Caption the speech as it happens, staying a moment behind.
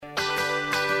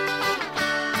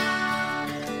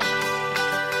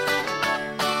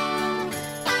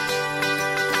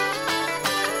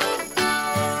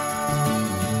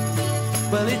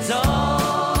Well, it's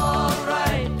all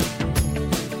right.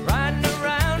 Riding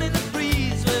around in the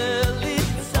breeze. Well,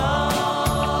 it's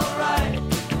all right.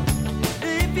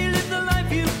 If you live the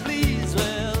life you please.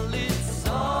 Well, it's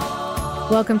all right.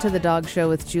 Welcome to the Dog Show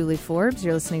with Julie Forbes.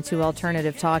 You're listening to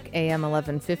Alternative Talk AM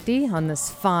 1150 on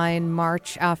this fine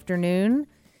March afternoon.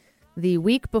 The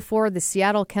week before the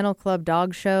Seattle Kennel Club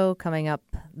Dog Show coming up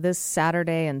this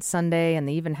Saturday and Sunday, and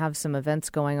they even have some events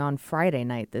going on Friday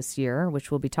night this year,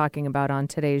 which we'll be talking about on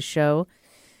today's show.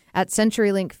 At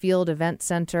CenturyLink Field Event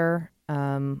Center,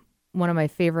 one of my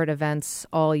favorite events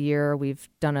all year. We've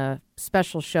done a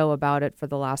special show about it for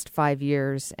the last 5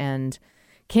 years, and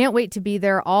can't wait to be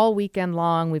there all weekend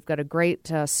long. We've got a great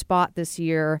spot this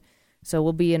year, so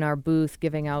we'll be in our booth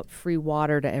giving out free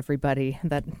water to everybody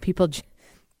that people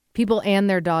and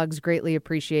their dogs greatly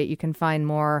appreciate. You can find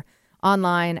more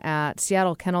online at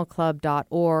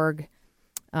seattlekennelclub.org,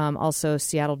 also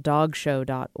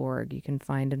seattledogshow.org. You can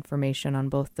find information on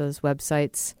both those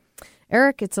websites.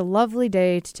 Eric, it's a lovely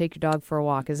day to take your dog for a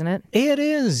walk, isn't it? It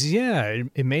is, yeah.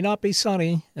 It may not be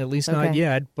sunny, at least not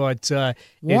yet, but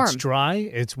it's dry,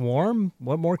 it's warm.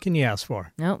 What more can you ask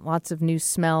for? No, lots of new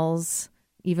smells.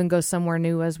 Even go somewhere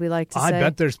new, as we like to say. I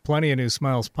bet there's plenty of new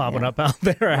smells popping up out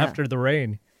there after the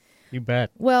rain. You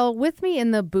bet. Well, with me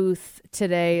in the booth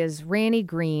today is Ranny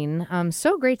Green.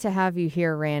 So great to have you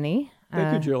here, Ranny.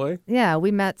 Thank you, Julie. Yeah, we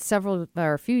met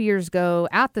a few years ago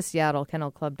at the Seattle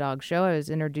Kennel Club Dog Show. I was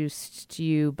introduced to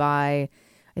you by,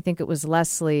 I think it was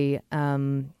Leslie,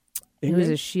 who's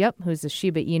a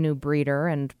Shiba Inu breeder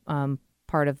and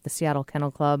part of the Seattle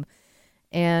Kennel Club.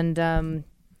 And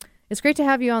it's great to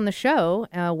have you on the show.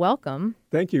 Welcome.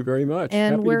 Thank you very much.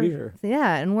 And Happy to be here.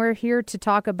 Yeah, and we're here to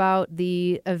talk about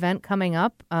the event coming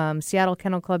up, Seattle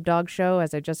Kennel Club Dog Show,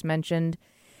 as I just mentioned.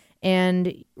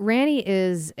 And Ranny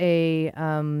is a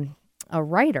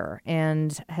writer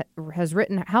and has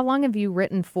written. How long have you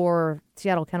written for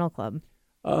Seattle Kennel Club?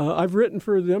 I've written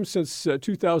for them since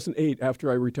 2008,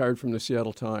 after I retired from the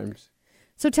Seattle Times.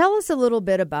 So tell us a little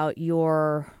bit about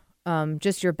your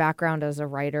just your background as a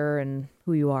writer and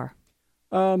who you are.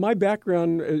 My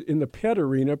background in the pet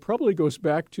arena probably goes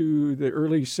back to the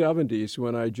early 70s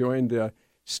when I joined the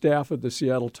staff of the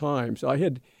Seattle Times. I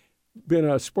had been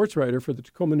a sports writer for the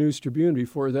Tacoma News-Tribune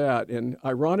before that, and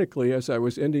ironically, as I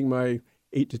was ending my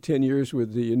 8 to 10 years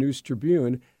with the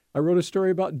News-Tribune, I wrote a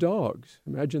story about dogs.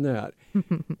 Imagine that.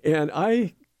 And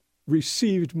I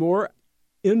received more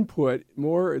input,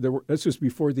 this was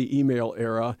before the email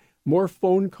era, more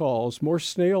phone calls, more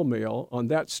snail mail on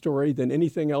that story than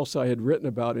anything else I had written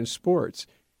about in sports.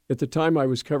 At the time, I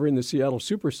was covering the Seattle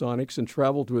Supersonics and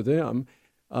traveled with them.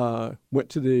 Went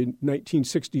to the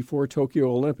 1964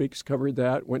 Tokyo Olympics, covered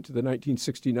that. Went to the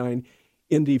 1969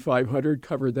 Indy 500,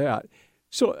 covered that.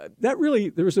 So that really,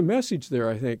 there was a message there,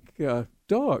 I think.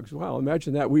 Dogs, wow,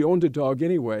 imagine that. We owned a dog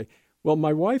anyway. Well,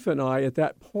 my wife and I, at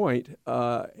that point,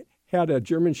 had a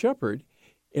German Shepherd.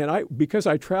 And because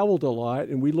I traveled a lot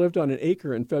and we lived on an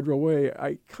acre in Federal Way,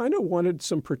 I kind of wanted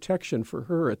some protection for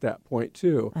her at that point,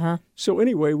 too. Uh-huh. So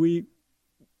anyway, we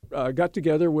got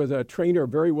together with a trainer, a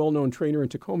very well-known trainer in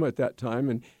Tacoma at that time.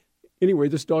 And anyway,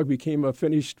 this dog became a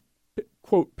finished,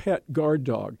 quote, pet guard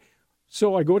dog.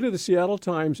 So I go to the Seattle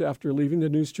Times after leaving the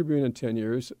News-Tribune in 10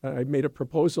 years. I made a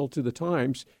proposal to the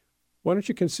Times. Why don't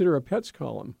you consider a pets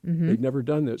column? Mm-hmm. They'd never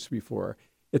done this before.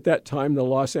 At that time, the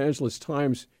Los Angeles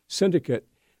Times Syndicate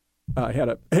had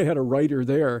a writer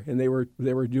there, and they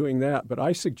were doing that. But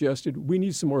I suggested we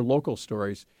need some more local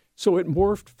stories. So it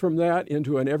morphed from that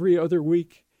into an every other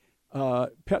week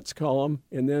pets column,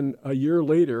 and then a year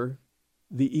later,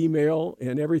 the email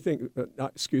and everything,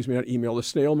 not email, the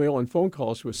snail mail and phone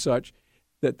calls was such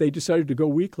that they decided to go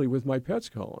weekly with my pets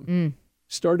column. Mm.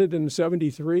 Started in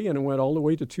 73 and it went all the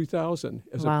way to 2000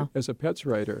 as a pets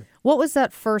writer. What was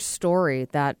that first story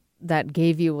that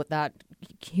gave you that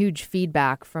huge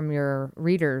feedback from your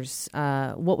readers?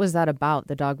 What was that about,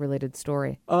 the dog-related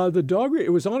story?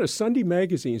 It was on a Sunday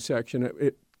magazine section.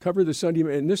 It covered the Sunday,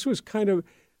 and this was kind of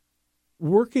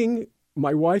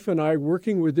my wife and I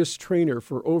working with this trainer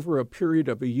for over a period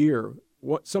of a year,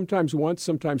 sometimes once,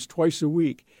 sometimes twice a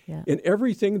week. Yeah. And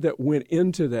everything that went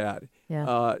into that,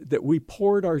 that we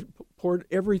poured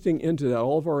everything into that,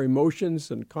 all of our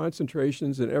emotions and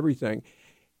concentrations and everything.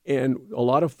 And a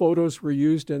lot of photos were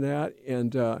used in that.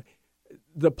 And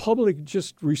the public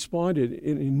just responded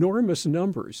in enormous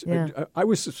numbers. Yeah. I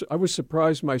was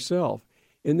surprised myself.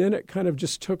 And then it kind of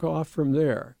just took off from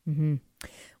there. Mm-hmm.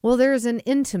 Well, there's an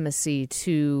intimacy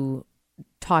to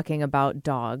talking about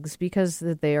dogs because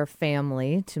they are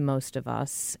family to most of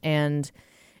us. And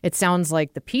it sounds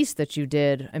like the piece that you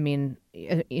did, I mean,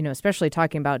 especially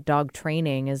talking about dog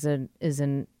training is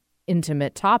an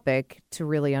intimate topic to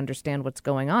really understand what's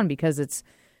going on, because it's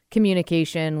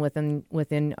communication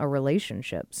within a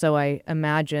relationship. So I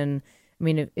imagine, I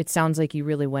mean, it sounds like you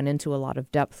really went into a lot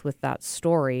of depth with that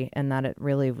story, and that it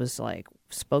really was like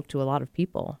spoke to a lot of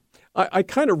people. I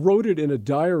kind of wrote it in a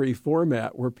diary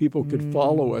format where people could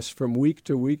follow us from week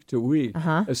to week to week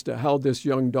as to how this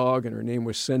young dog, and her name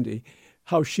was Cindy,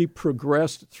 how she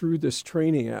progressed through this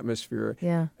training atmosphere.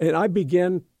 Yeah. And I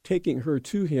began taking her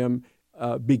to him,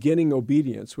 beginning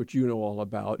obedience, which you know all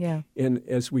about. Yeah. And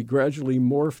as we gradually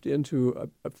morphed into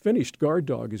a finished guard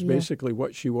dog is basically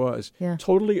what she was,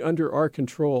 totally under our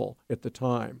control at the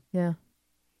time. Yeah.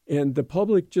 And the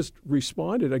public just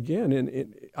responded again.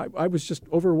 And I was just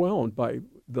overwhelmed by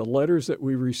the letters that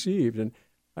we received. And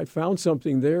I found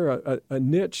something there, a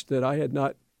niche that I had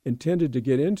not intended to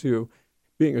get into,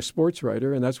 being a sports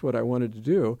writer, and that's what I wanted to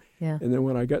do. Yeah. And then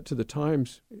when I got to the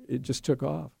Times, it just took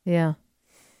off. Yeah.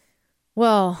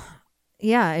 Well,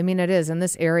 yeah, I mean, it is. And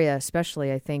this area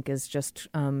especially, I think, is just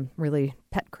really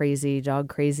pet crazy, dog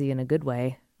crazy in a good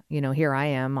way. Here I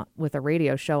am with a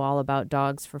radio show all about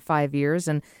dogs for 5 years.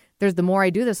 And the more I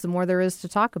do this, the more there is to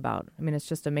talk about. I mean, it's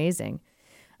just amazing.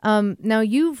 Now,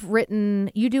 you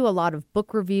do a lot of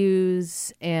book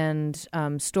reviews and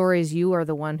stories. You are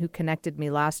the one who connected me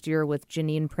last year with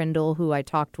Janine Prindle, who I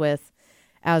talked with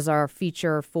as our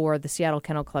feature for the Seattle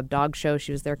Kennel Club Dog Show.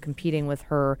 She was there competing with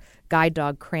her guide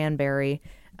dog, Cranberry,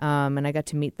 and I got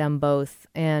to meet them both.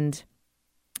 And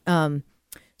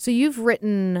so you've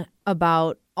written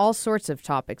about all sorts of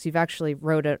topics. You've actually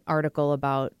wrote an article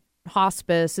about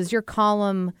hospice. Is your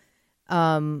column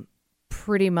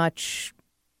pretty much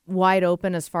wide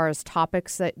open as far as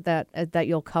topics that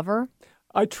you'll cover?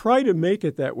 I try to make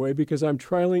it that way because I'm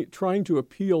trying to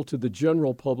appeal to the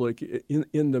general public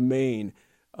in the main.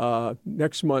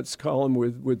 Next month's column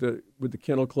with the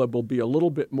Kennel Club will be a little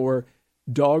bit more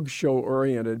dog show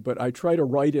oriented, but I try to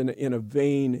write in a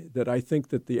vein that I think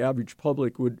that the average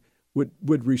public would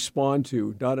respond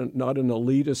to, not an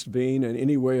elitist vein in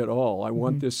any way at all. I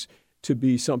want this to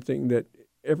be something that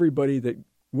everybody that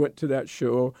went to that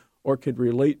show or could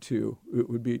relate to, it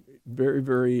would be very,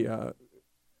 very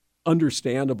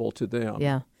understandable to them.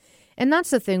 Yeah. And that's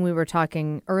the thing we were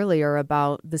talking earlier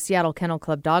about the Seattle Kennel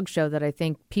Club Dog Show that I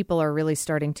think people are really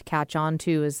starting to catch on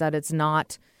to, is that it's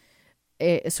not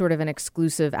a sort of an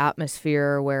exclusive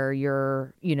atmosphere where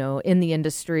you're, in the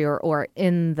industry or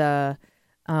in the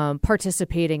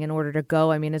participating in order to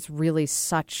go. I mean, it's really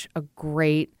such a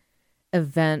great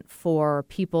event for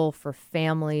people, for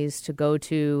families to go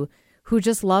to who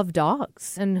just love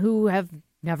dogs and who have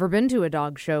never been to a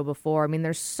dog show before. I mean,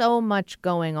 there's so much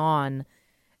going on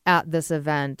at this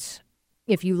event.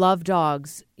 If you love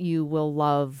dogs, you will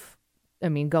love,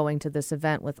 going to this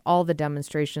event with all the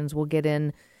demonstrations. We'll get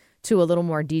in to a little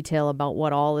more detail about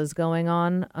what all is going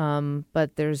on.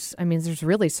 But there's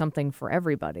really something for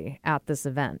everybody at this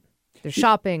event. There's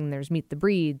shopping, there's meet the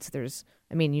breeds, there's,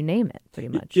 you name it pretty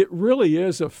much. It really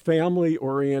is a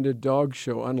family-oriented dog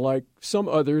show, unlike some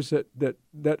others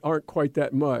that aren't quite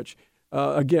that much.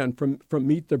 Again, from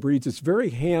Meet the Breeds, it's very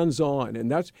hands-on,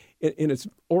 and it's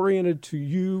oriented to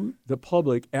you, the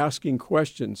public, asking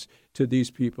questions to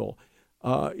these people.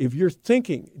 If you're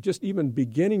thinking, just even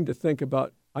beginning to think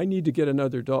about, I need to get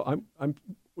another dog, I'm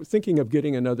thinking of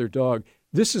getting another dog,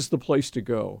 this is the place to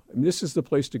go. This is the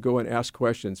place to go and ask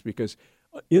questions, because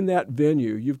in that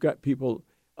venue, you've got people,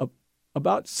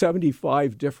 about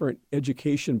 75 different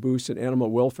education booths and animal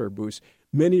welfare booths,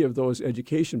 many of those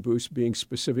education booths being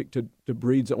specific to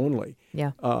breeds only.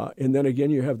 Yeah. And then again,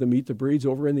 you have the Meet the Breeds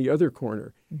over in the other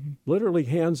corner. Mm-hmm. Literally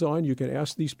hands-on, you can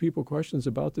ask these people questions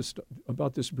about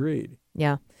this breed.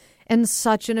 Yeah. And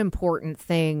such an important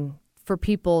thing for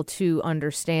people to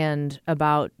understand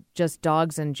about just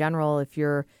dogs in general. If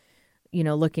you're,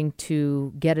 looking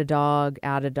to get a dog,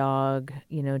 add a dog,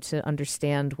 to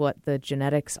understand what the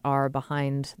genetics are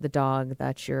behind the dog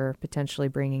that you're potentially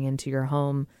bringing into your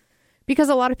home. Because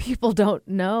a lot of people don't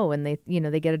know, and they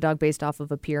get a dog based off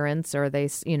of appearance, or they,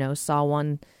 saw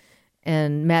one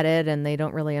and met it, and they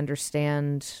don't really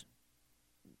understand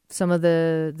some of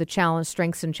the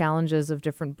strengths and challenges of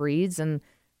different breeds. And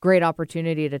great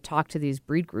opportunity to talk to these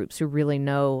breed groups who really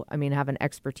know, have an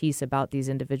expertise about these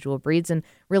individual breeds, and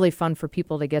really fun for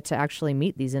people to get to actually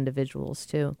meet these individuals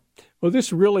too. Well,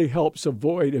 this really helps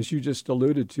avoid, as you just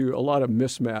alluded to, a lot of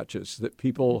mismatches that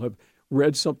people have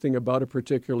read something about a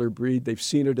particular breed, they've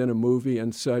seen it in a movie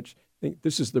and such, think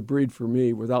this is the breed for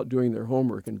me without doing their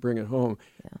homework and bring it home.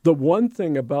 Yeah. The one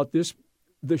thing about this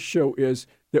this show is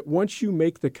that once you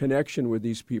make the connection with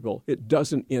these people, it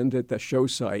doesn't end at the show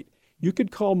site. You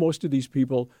could call most of these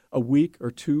people a week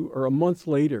or two or a month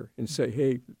later and say,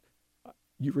 hey,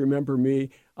 you remember me?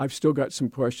 I've still got some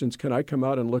questions. Can I come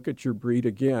out and look at your breed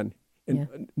again?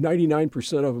 And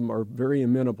 99% of them are very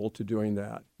amenable to doing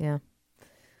that. Yeah.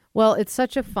 Well, it's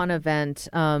such a fun event.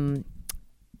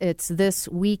 It's this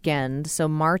weekend, so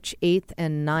March 8th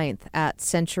and 9th at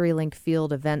CenturyLink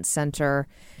Field Event Center.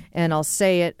 And I'll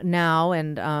say it now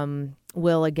and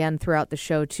will again throughout the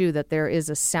show, too, that there is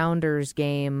a Sounders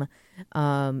game,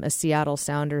 a Seattle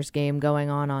Sounders game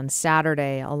going on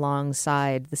Saturday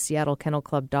alongside the Seattle Kennel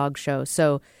Club Dog Show.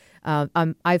 So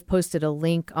I've posted a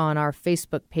link on our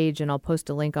Facebook page, and I'll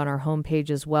post a link on our homepage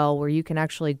as well, where you can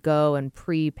actually go and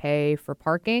prepay for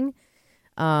parking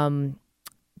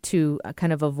to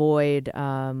kind of avoid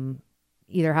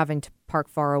either having to park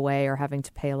far away or having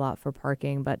to pay a lot for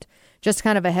parking. But just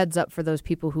kind of a heads up for those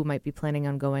people who might be planning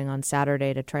on going on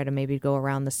Saturday to try to maybe go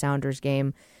around the Sounders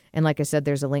game. And like I said,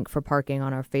 there's a link for parking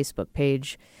on our Facebook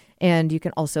page. And you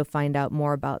can also find out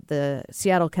more about the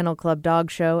Seattle Kennel Club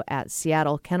Dog Show at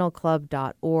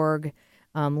seattlekennelclub.org.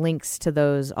 Links to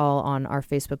those all on our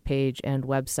Facebook page and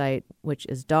website, which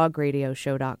is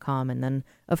dogradioshow.com. And then,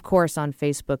 of course, on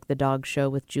Facebook, The Dog Show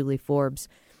with Julie Forbes.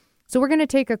 So we're going to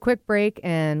take a quick break,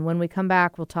 and when we come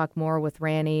back, we'll talk more with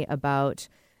Ranny about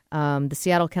the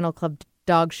Seattle Kennel Club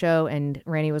Dog Show. And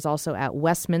Ranny was also at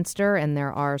Westminster, and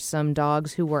there are some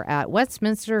dogs who were at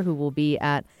Westminster who will be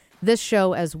at this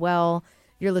show as well.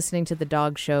 You're listening to The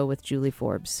Dog Show with Julie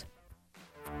Forbes.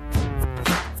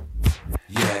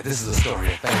 Yeah, this is a story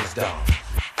of famous dog.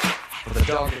 But the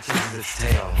dog that chases its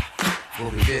tail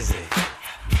will be busy.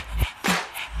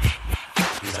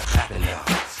 These are clapping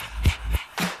dogs.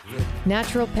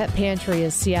 Natural Pet Pantry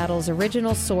is Seattle's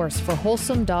original source for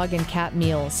wholesome dog and cat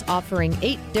meals, offering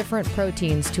 8 different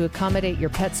proteins to accommodate your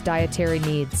pet's dietary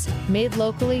needs. Made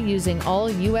locally using all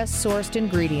U.S.-sourced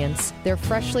ingredients, their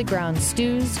freshly ground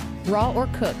stews, raw or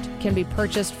cooked, can be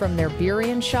purchased from their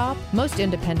Burien shop, most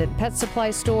independent pet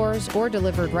supply stores, or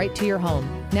delivered right to your home.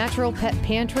 Natural Pet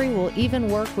Pantry will even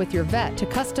work with your vet to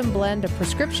custom blend a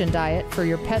prescription diet for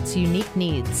your pet's unique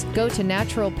needs. Go to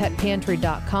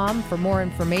naturalpetpantry.com for more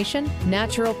information.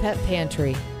 Natural Pet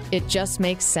Pantry. It just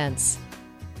makes sense.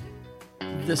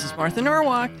 This is Martha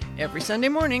Norwalk. Every Sunday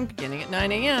morning, beginning at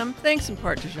 9 a.m., thanks in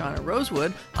part to Shauna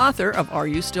Rosewood, author of Are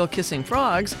You Still Kissing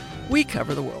Frogs?, we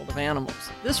cover the world of animals.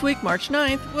 This week, March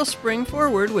 9th, we'll spring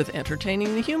forward with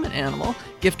Entertaining the Human Animal.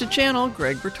 Gifted Channel,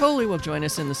 Greg Bertoli, will join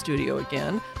us in the studio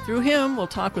again. Through him, we'll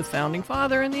talk with founding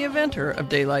father and the inventor of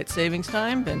Daylight Savings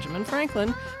Time, Benjamin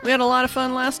Franklin. We had a lot of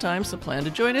fun last time, so plan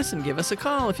to join us and give us a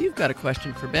call if you've got a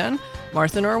question for Ben.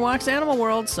 Martha Norwalk's Animal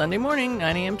World, Sunday morning,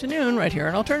 9 a.m. to noon, right here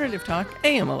on Alternative Talk,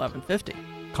 AM 1150.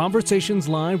 Conversations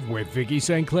Live with Vicki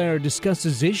St. Clair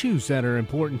discusses issues that are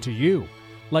important to you,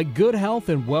 like good health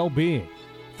and well-being,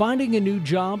 finding a new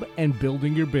job and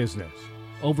building your business,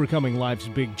 overcoming life's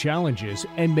big challenges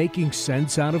and making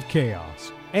sense out of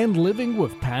chaos, and living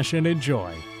with passion and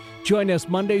joy. Join us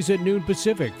Mondays at noon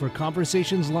Pacific for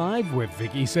Conversations Live with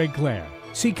Vicki St. Clair.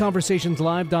 See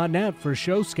conversationslive.net for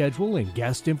show schedule and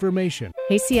guest information.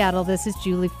 Hey Seattle, this is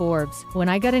Julie Forbes. When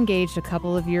I got engaged a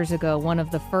couple of years ago, one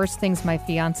of the first things my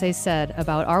fiancé said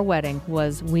about our wedding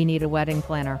was, "We need a wedding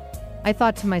planner." I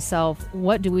thought to myself,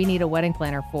 what do we need a wedding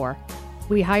planner for?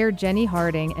 We hired Jenny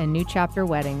Harding and New Chapter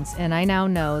Weddings, and I now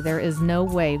know there is no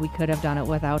way we could have done it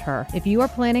without her. If you are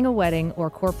planning a wedding or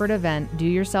corporate event, do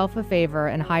yourself a favor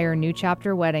and hire New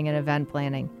Chapter Wedding and Event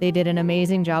Planning. They did an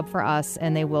amazing job for us,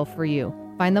 and they will for you.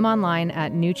 Find them online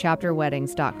at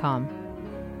newchapterweddings.com.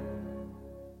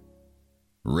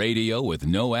 Radio with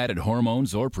no added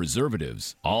hormones or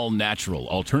preservatives. All natural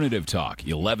alternative talk,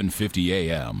 1150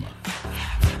 AM.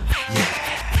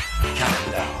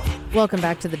 Welcome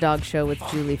back to the Dog Show with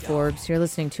Julie Forbes. You're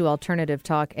listening to Alternative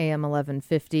Talk AM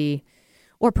 1150,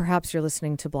 or perhaps you're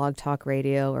listening to Blog Talk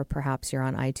Radio, or perhaps you're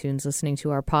on iTunes listening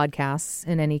to our podcasts.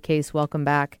 In any case, welcome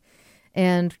back.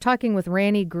 And talking with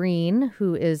Ranny Green,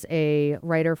 who is a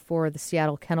writer for the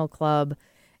Seattle Kennel Club,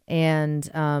 and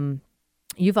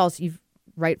you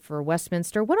write for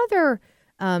Westminster. What other?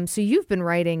 So you've been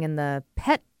writing in the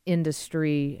pet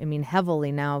industry, I mean,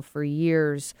 heavily now for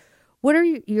years. What are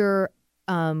your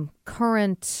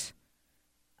current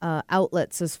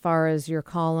outlets as far as your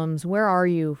columns? Where are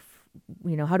you?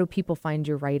 How do people find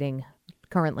your writing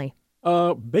currently?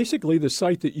 Basically, the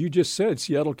site that you just said,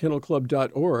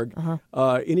 seattlekennelclub.org.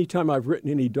 Anytime I've written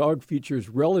any dog features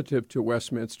relative to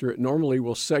Westminster, it normally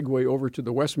will segue over to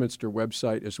the Westminster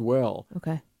website as well.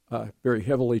 Okay. Very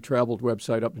heavily traveled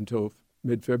website up until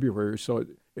mid-February. So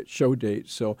at show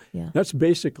dates. So Yeah. that's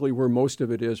basically where most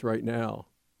of it is right now.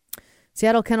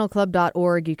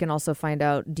 SeattleKennelClub.org. You can also find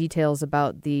out details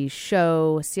about the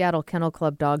show, Seattle Kennel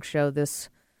Club Dog Show, this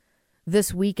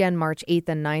weekend, March 8th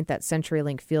and 9th at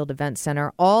CenturyLink Field Event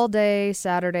Center, all day,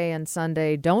 Saturday and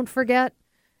Sunday. Don't forget,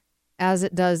 as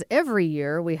it does every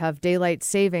year, we have daylight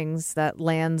savings that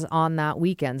lands on that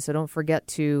weekend. So don't forget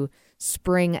to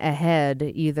spring ahead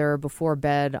either before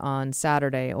bed on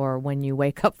Saturday or when you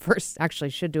wake up first. Actually,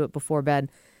 should do it before bed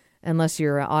unless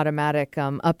your automatic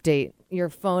update, your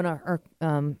phone or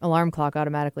alarm clock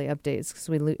automatically updates, because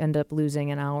we end up losing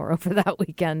an hour over that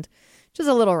weekend, which is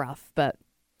a little rough. But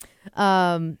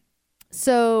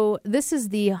so this is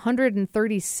the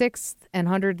 136th and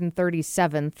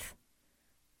 137th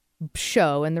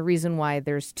show, and the reason why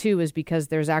there's two is because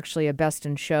there's actually a Best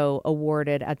in Show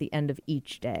awarded at the end of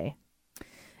each day.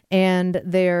 And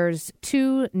there's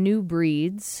two new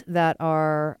breeds that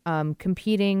are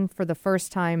competing for the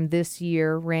first time this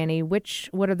year. Ranny,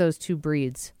 what are those two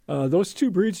breeds? Those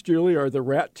two breeds, Julie, are the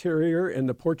Rat Terrier and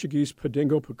the Portuguese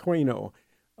Pedingo Pequeno.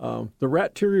 The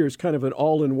Rat Terrier is kind of an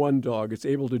all-in-one dog. It's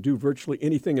able to do virtually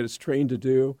anything it is trained to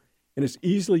do, and it's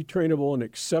easily trainable and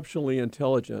exceptionally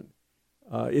intelligent.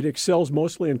 It excels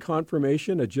mostly in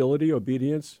conformation, agility,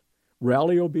 obedience,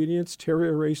 rally obedience,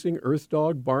 terrier racing, earth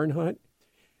dog, barn hunt.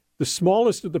 The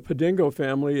smallest of the Pedingo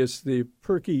family is the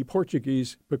perky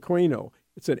Portuguese Pequeno.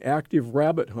 It's an active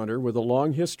rabbit hunter with a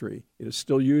long history. It is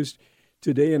still used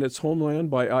today in its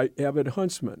homeland by avid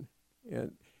huntsmen.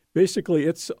 And basically,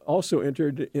 it's also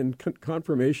entered in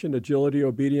conformation, agility,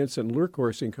 obedience, and lure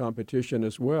coursing competition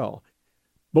as well.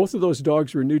 Both of those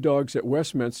dogs were new dogs at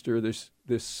Westminster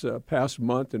this past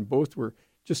month, and both were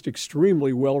just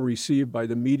extremely well received by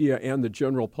the media and the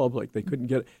general public. They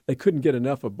couldn't get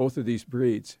enough of both of these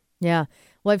breeds. Yeah.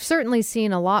 Well, I've certainly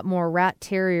seen a lot more Rat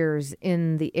Terriers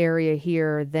in the area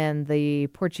here than the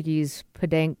Portuguese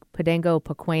Pedingo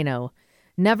Pequeno.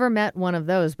 Never met one of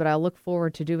those, but I'll look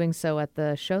forward to doing so at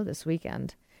the show this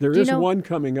weekend. There is one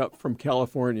coming up from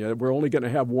California. We're only going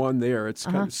to have one there. It's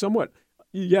kind of somewhat,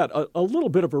 a little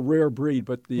bit of a rare breed,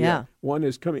 but the one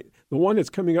is coming. The one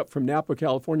that's coming up from Napa,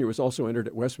 California, was also entered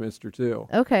at Westminster too.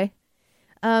 Okay.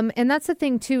 And that's the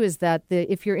thing, too, is that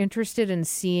if you're interested in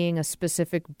seeing a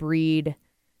specific breed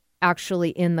actually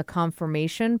in the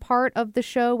conformation part of the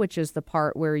show, which is the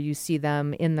part where you see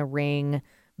them in the ring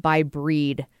by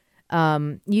breed,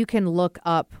 you can look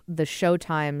up the show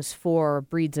times for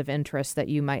breeds of interest that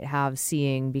you might have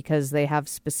seeing, because they have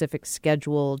specific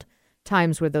scheduled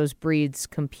times where those breeds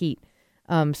compete.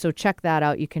 So check that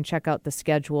out. You can check out the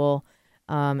schedule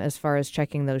as far as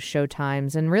checking those show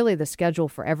times and really the schedule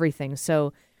for everything.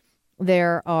 So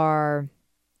there are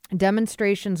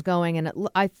demonstrations going, and it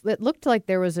looked like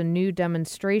there was a new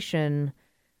demonstration.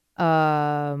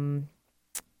 I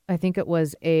think it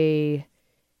was a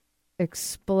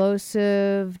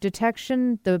explosive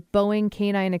detection, the Boeing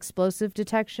canine explosive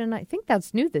detection. I think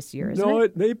that's new this year, isn't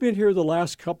it? They've been here the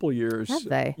last couple years. Have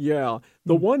they? Yeah.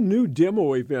 The one new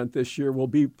demo event this year will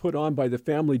be put on by the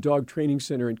Family Dog Training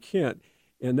Center in Kent,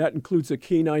 and that includes a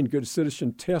Canine Good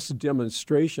Citizen test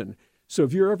demonstration. So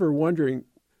if you're ever wondering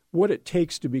what it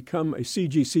takes to become a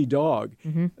CGC dog,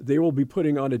 they will be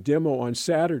putting on a demo on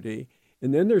Saturday.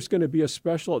 And then there's going to be a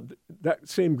special, that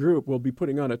same group will be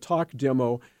putting on a talk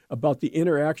demo about the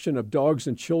interaction of dogs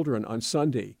and children on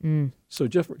Sunday. So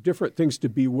different things to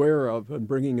beware of in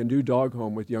bringing a new dog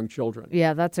home with young children.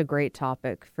 Yeah, that's a great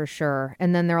topic for sure.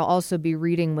 And then there'll also be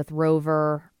Reading with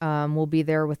Rover. We'll be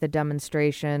there with a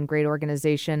demonstration, great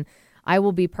organization. I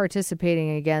will be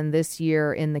participating again this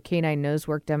year in the Canine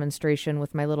Nosework demonstration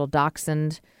with my little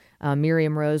dachshund.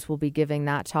 Miriam Rose will be giving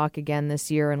that talk again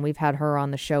this year, and we've had her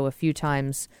on the show a few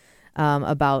times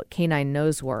about canine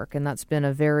nosework, and that's been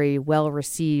a very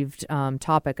well-received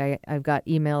topic. I've got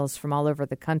emails from all over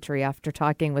the country after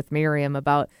talking with Miriam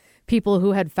about people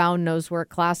who had found nosework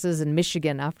classes in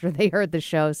Michigan after they heard the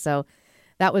show, so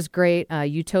that was great.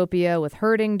 Utopia with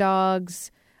herding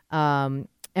dogs,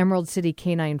 Emerald City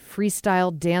Canine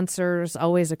Freestyle Dancers,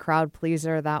 always a crowd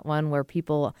pleaser, that one, where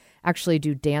people actually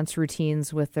do dance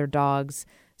routines with their dogs.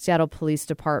 Seattle Police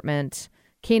Department,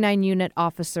 canine unit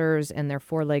officers and their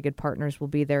four-legged partners will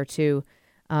be there too.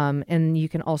 And you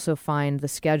can also find the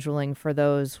scheduling for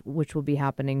those, which will be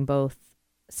happening both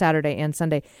Saturday and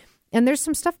Sunday. And there's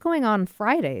some stuff going on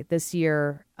Friday this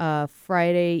year.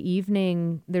 Friday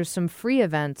evening, there's some free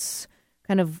events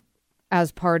kind of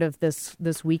as part of this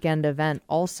weekend event.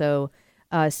 Also,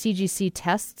 CGC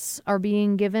tests are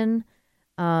being given.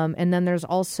 And then there's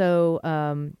also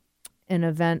an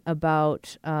event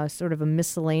about sort of a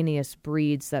miscellaneous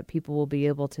breeds that people will be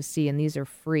able to see. And these are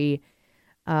free.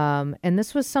 And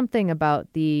this was something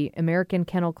about the American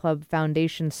Kennel Club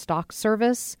Foundation stock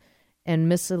service and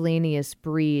miscellaneous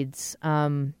breeds.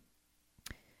 Can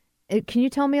you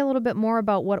tell me a little bit more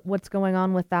about what's going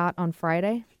on with that on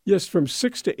Friday? Yes, from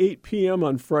 6 to 8 p.m.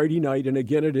 on Friday night, and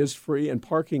again, it is free, and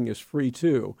parking is free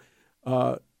too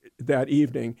that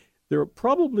evening. There will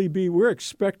probably be, we're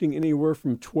expecting anywhere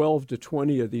from 12 to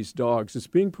 20 of these dogs. It's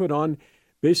being put on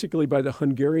basically by the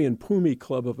Hungarian Pumi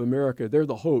Club of America. They're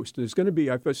the host. There's going to be,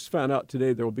 I just found out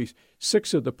today, there will be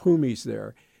 6 of the Pumis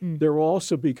there. There will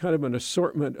also be kind of an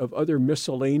assortment of other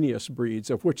miscellaneous breeds,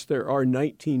 of which there are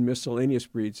 19 miscellaneous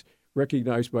breeds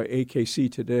recognized by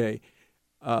AKC today.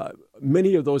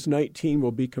 Many of those 19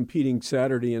 will be competing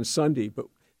Saturday and Sunday, but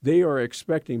they are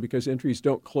expecting, because entries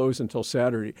don't close until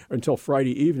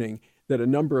Friday evening, that a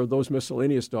number of those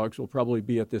miscellaneous dogs will probably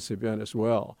be at this event as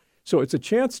well. So it's a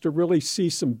chance to really see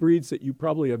some breeds that you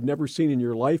probably have never seen in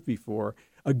your life before.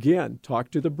 Again,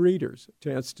 talk to the breeders, a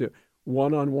chance to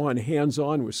one-on-one,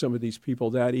 hands-on with some of these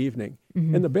people that evening.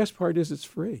 And the best part is it's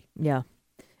free. Yeah.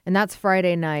 And that's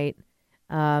Friday night,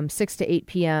 6 to 8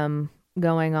 p.m.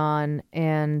 going on,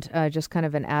 and just kind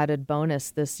of an added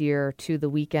bonus this year to the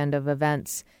weekend of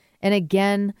events. And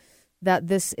again, that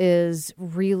this is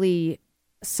really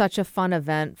such a fun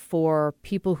event for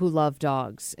people who love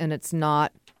dogs, and it's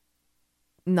not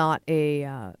a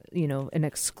an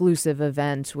exclusive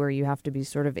event where you have to be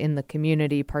sort of in the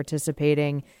community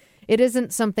participating. It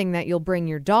isn't something that you'll bring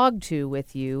your dog to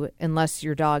with you unless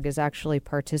your dog is actually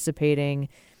participating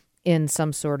in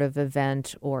some sort of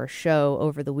event or show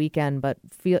over the weekend, but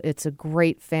it's a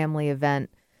great family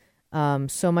event.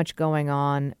 So much going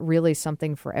on, really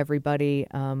something for everybody.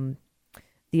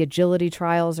 The agility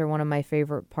trials are one of my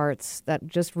favorite parts that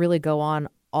just really go on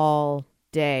all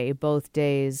day, both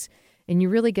days. And you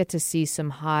really get to see some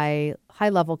high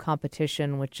level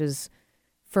competition, which is,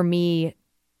 for me,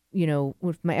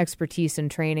 with my expertise in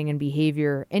training and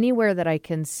behavior, anywhere that I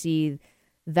can see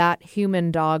that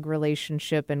human-dog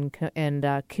relationship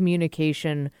and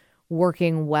communication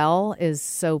working well is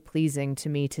so pleasing to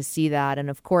me to see that. And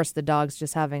of course, the dog's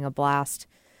just having a blast,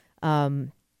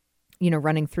 running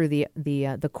through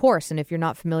the course. And if you're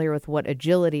not familiar with what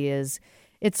agility is,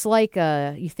 it's like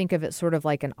you think of it sort of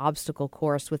like an obstacle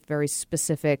course with very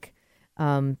specific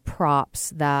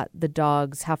props that the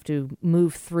dogs have to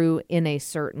move through in a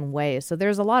certain way. So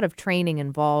there's a lot of training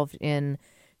involved in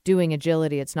doing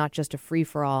agility. It's not just a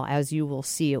free-for-all. As you will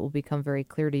see, it will become very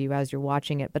clear to you as you're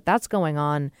watching it. But that's going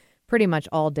on pretty much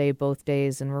all day, both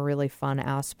days, and a really fun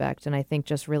aspect. And I think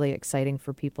just really exciting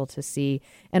for people to see,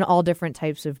 and all different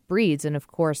types of breeds. And of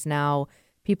course, now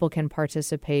people can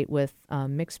participate with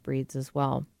mixed breeds as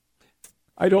well.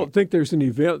 I don't think there's an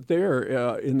event there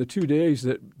in the 2 days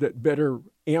that better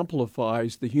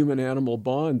amplifies the human-animal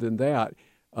bond than that.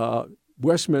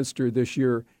 Westminster this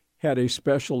year had a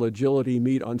special agility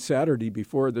meet on Saturday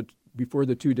before the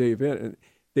 2-day event, and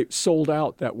they sold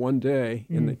out that one day,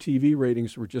 and the TV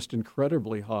ratings were just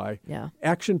incredibly high. Yeah,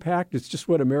 action-packed. It's just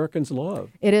what Americans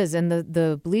love. It is, and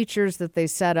the bleachers that they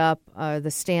set up,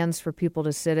 the stands for people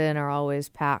to sit in, are always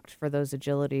packed for those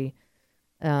agility.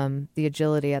 The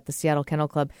agility at the Seattle Kennel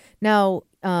Club. Now,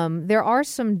 there are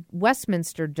some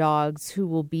Westminster dogs who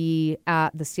will be at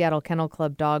the Seattle Kennel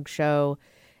Club Dog Show,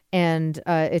 and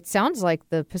it sounds like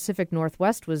the Pacific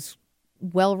Northwest was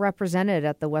well represented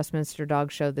at the Westminster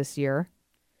Dog Show this year.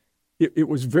 It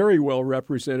was very well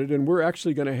represented, and we're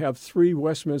actually going to have 3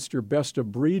 Westminster Best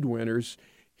of Breed winners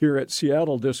here at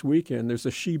Seattle this weekend. There's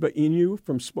a Shiba Inu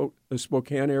from the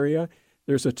Spokane area.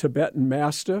 There's a Tibetan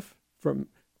Mastiff from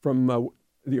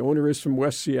the owner is from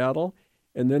West Seattle,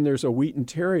 and then there's a Wheaten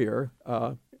Terrier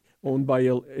owned by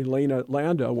Elena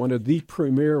Landa, one of the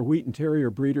premier Wheaten Terrier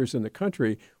breeders in the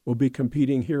country, will be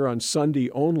competing here on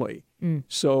Sunday only.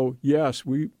 So, yes,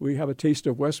 we have a taste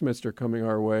of Westminster coming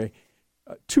our way.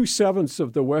 2/7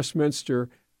 of the Westminster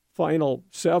Final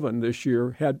 7 this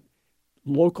year had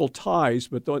local ties,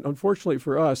 but unfortunately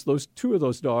for us, 2 of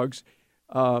those dogs,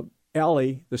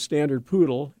 Allie, the standard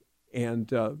poodle,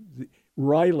 and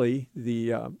Riley,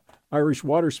 the Irish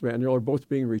Water Spaniel, are both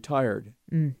being retired.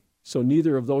 So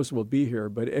neither of those will be here.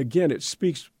 But again, it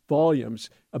speaks volumes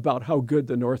about how good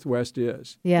the Northwest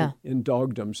is in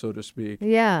dogdom, so to speak.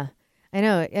 Yeah, I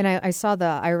know. And I saw the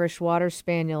Irish Water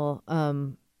Spaniel,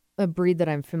 a breed that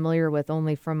I'm familiar with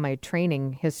only from my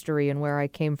training history and where I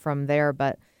came from there.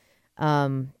 But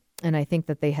and I think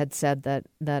that they had said that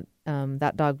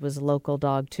dog was a local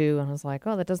dog too. And I was like,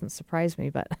 oh, that doesn't surprise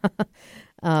me. But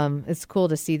it's cool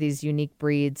to see these unique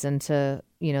breeds, and to,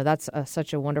 that's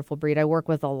such a wonderful breed. I work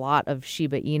with a lot of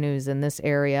Shiba Inus in this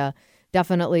area.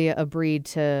 Definitely a breed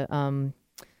to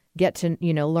get to,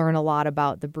 learn a lot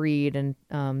about the breed. And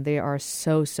they are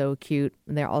so, so cute.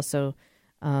 They're also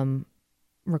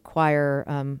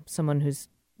require someone who's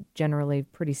generally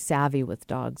pretty savvy with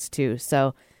dogs too.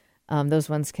 So those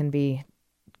ones can be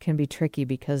tricky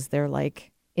because they're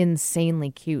like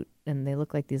insanely cute and they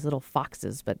look like these little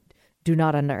foxes, but do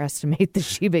not underestimate the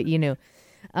Shiba Inu.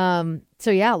 So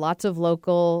yeah, lots of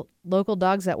local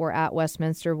dogs that were at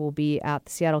Westminster will be at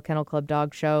the Seattle Kennel Club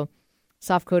Dog Show.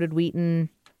 Soft-coated Wheaten,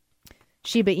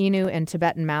 Shiba Inu, and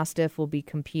Tibetan Mastiff will be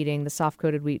competing. The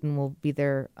soft-coated Wheaten will be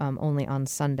there only on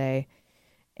Sunday.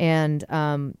 And,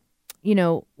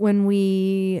 when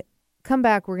we come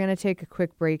back, we're going to take a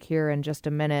quick break here in just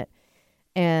a minute.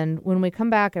 And when we come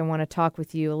back, I want to talk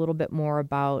with you a little bit more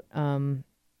about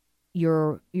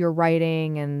your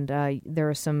writing. And there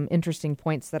are some interesting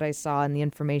points that I saw in the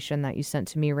information that you sent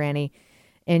to me, Ranny,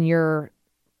 and your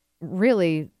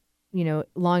really,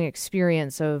 long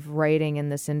experience of writing in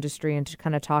this industry, and to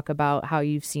kind of talk about how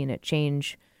you've seen it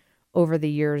change over the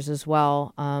years as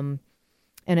well.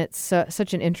 And it's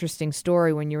such an interesting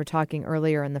story when you were talking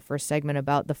earlier in the first segment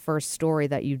about the first story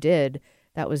that you did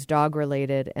that was dog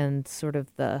related and sort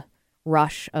of the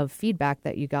rush of feedback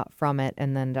that you got from it.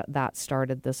 And then that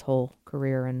started this whole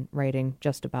career in writing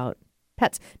just about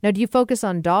pets. Now, do you focus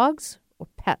on dogs or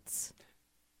pets?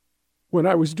 When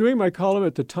I was doing my column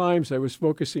at the Times, I was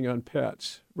focusing on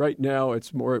pets. Right now,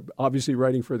 it's more obviously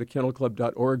writing for the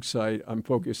kennelclub.org site. I'm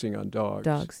focusing on dogs.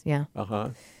 Dogs, yeah. Uh-huh.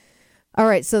 All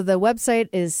right, so the website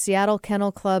is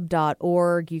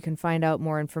seattlekennelclub.org. You can find out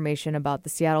more information about the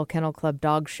Seattle Kennel Club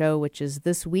Dog Show, which is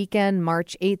this weekend,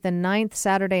 March 8th and 9th,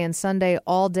 Saturday and Sunday,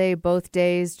 all day, both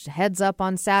days. Heads up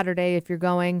on Saturday if you're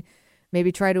going.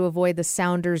 Maybe try to avoid the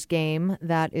Sounders game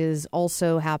that is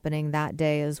also happening that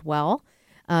day as well.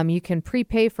 You can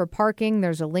prepay for parking.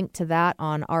 There's a link to that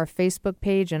on our Facebook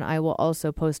page, and I will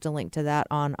also post a link to that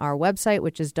on our website,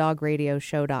 which is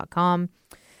dogradioshow.com.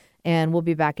 And we'll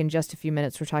be back in just a few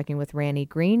minutes. We're talking with Ranny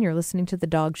Green. You're listening to The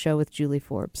Dog Show with Julie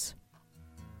Forbes.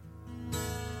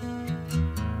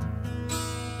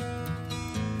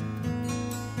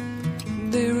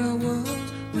 There I was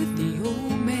with the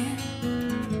old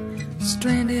man,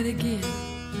 stranded again,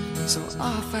 so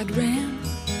off I ran.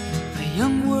 A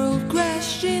young world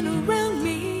crashing around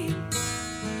me,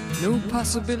 no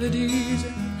possibilities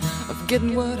of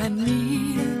getting what I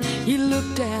need. He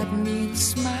looked at me and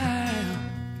smiled,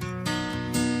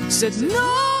 said,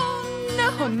 no,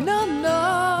 no, no,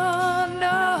 no,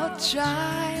 no,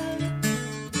 child.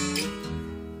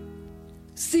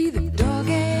 See the dog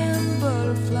and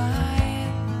butterfly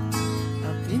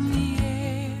up in the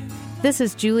air. This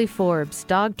is Julie Forbes,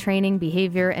 dog training,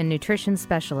 behavior, and nutrition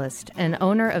specialist, and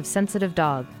owner of Sensitive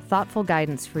Dog, thoughtful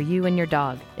guidance for you and your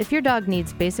dog. If your dog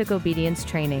needs basic obedience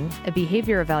training, a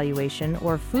behavior evaluation,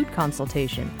 or food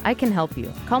consultation, I can help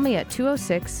you. Call me at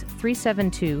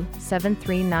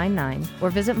 206-372-7399 or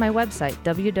visit my website,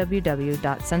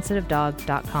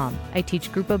 www.sensitivedog.com. I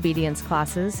teach group obedience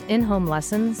classes, in-home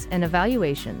lessons, and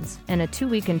evaluations, and a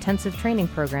 2-week intensive training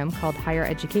program called Higher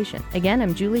Education. Again,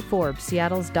 I'm Julie Forbes,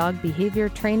 Seattle's dog behavior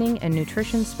training and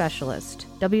nutrition specialist.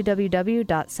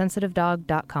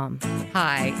 www.sensitivedog.com.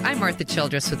 Hi, I'm Martha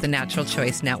Childress with the Natural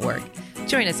Choice Network.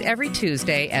 Join us every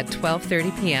Tuesday at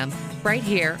 12:30 p.m. right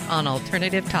here on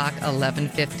Alternative Talk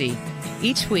 1150.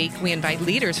 Each week, we invite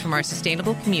leaders from our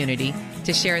sustainable community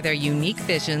to share their unique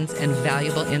visions and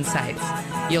valuable insights.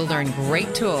 You'll learn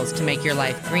great tools to make your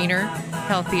life greener,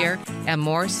 healthier, and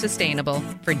more sustainable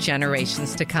for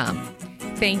generations to come.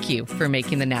 Thank you for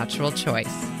making the natural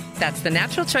choice. That's the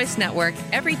Natural Choice Network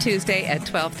every Tuesday at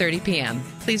 12:30 p.m.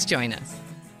 Please join us.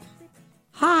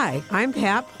 Hi, I'm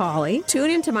Pat Pauley.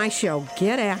 Tune into my show,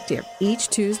 Get Active, each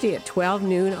Tuesday at 12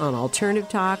 noon on Alternative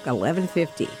Talk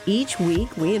 1150. Each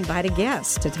week, we invite a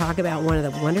guest to talk about one of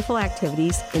the wonderful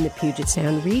activities in the Puget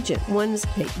Sound region, ones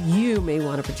that you may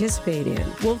want to participate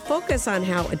in. We'll focus on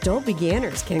how adult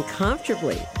beginners can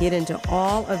comfortably get into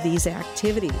all of these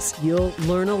activities. You'll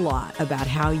learn a lot about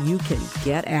how you can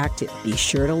get active. Be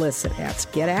sure to listen. That's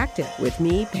Get Active with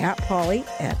me, Pat Pauley,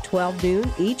 at 12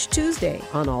 noon each Tuesday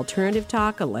on Alternative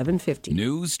Talk 1150.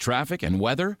 News, traffic, and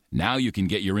weather? Now you can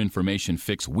get your information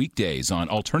fix weekdays on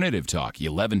Alternative Talk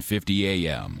 1150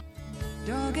 AM.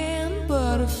 Dog and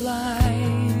butterfly.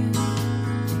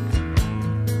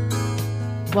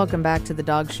 Welcome back to The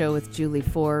Dog Show with Julie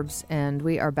Forbes, and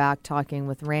we are back talking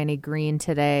with Ranny Green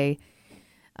today,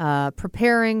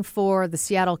 preparing for the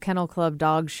Seattle Kennel Club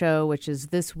Dog Show, which is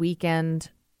this weekend,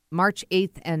 March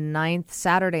 8th and 9th,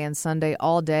 Saturday and Sunday,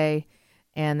 all day.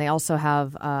 And they also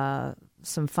have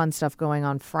some fun stuff going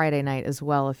on Friday night as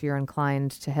well. If you're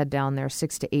inclined to head down there,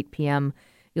 6 to 8 p.m.,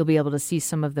 you'll be able to see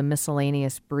some of the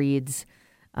miscellaneous breeds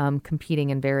competing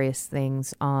in various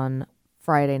things on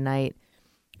Friday night.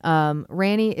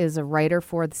 Ranny is a writer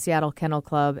for the Seattle Kennel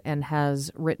Club and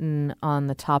has written on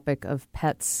the topic of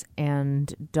pets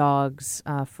and dogs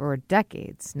for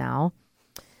decades now.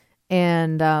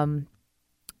 And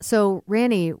so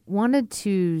Ranny wanted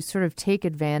to sort of take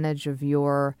advantage of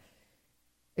your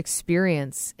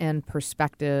experience and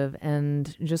perspective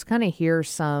and just kind of hear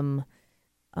some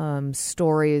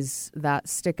stories that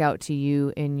stick out to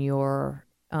you in your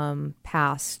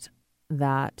past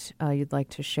that you'd like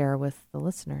to share with the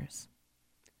listeners.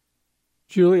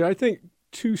 Julie, I think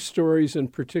two stories in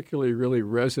particular really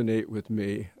resonate with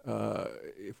me.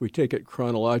 If we take it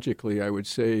chronologically, I would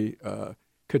say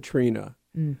Katrina.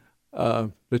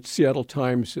 The Seattle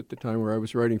Times at the time where I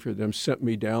was writing for them sent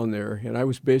me down there, and I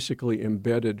was basically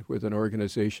embedded with an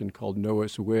organization called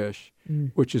Noah's Wish,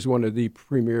 which is one of the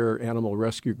premier animal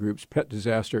rescue groups, pet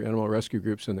disaster animal rescue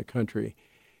groups in the country.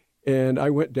 And I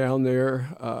went down there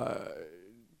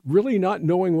really not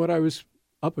knowing what I was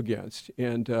up against,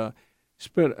 and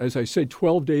spent, as I said,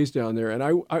 12 days down there. And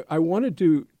I wanted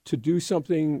to do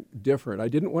something different. I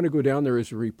didn't want to go down there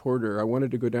as a reporter. I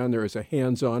wanted to go down there as a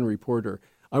hands-on reporter.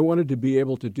 I wanted to be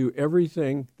able to do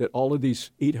everything that all of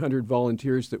these 800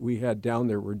 volunteers that we had down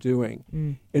there were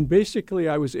doing. And basically,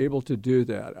 I was able to do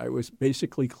that. I was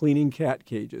basically cleaning cat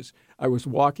cages. I was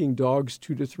walking dogs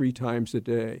 2 to 3 times a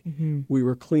day. We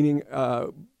were cleaning,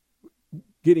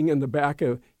 getting in the back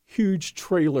of huge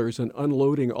trailers and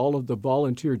unloading all of the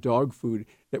volunteer dog food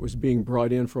that was being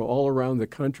brought in from all around the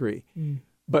country.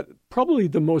 But probably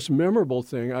the most memorable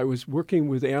thing, I was working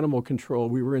with animal control.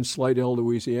 We were in Slidell,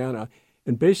 Louisiana,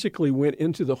 and basically went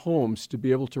into the homes to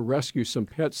be able to rescue some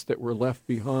pets that were left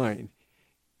behind.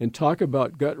 And talk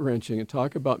about gut-wrenching and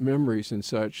talk about memories and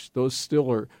such. Those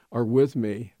still are with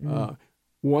me.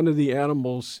 One of the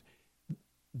animals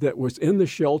that was in the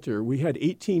shelter, we had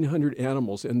 1,800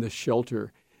 animals in this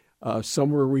shelter. Some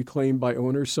were reclaimed by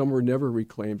owners, some were never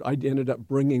reclaimed. I ended up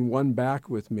bringing one back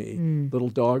with me, little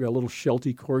dog, a little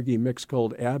Sheltie Corgi mix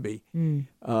called Abby.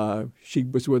 She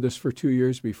was with us for 2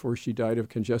 years before she died of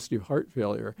congestive heart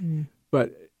failure.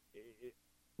 But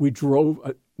we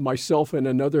drove, myself and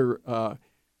another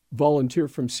volunteer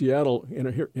from Seattle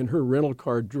in her rental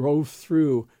car, drove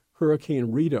through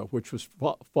Hurricane Rita, which was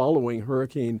following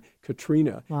Hurricane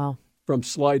Katrina. Wow. From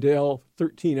Slidell,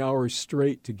 13 hours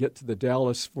straight to get to the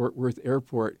Dallas-Fort Worth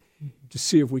airport to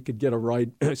see if we could get a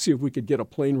ride, see if we could get a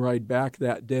plane ride back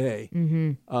that day.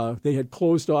 They had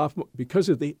closed off because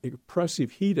of the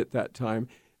oppressive heat at that time.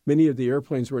 Many of the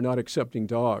airplanes were not accepting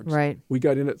dogs. Right. We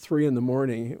got in at 3 in the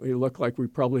morning. We looked like we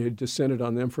probably had descended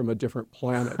on them from a different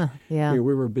planet. Yeah. I mean,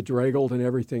 we were bedraggled and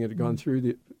everything had gone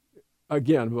through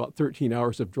about 13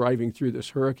 hours of driving through this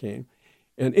hurricane.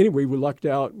 And anyway, we lucked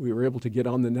out. We were able to get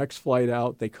on the next flight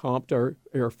out. They comped our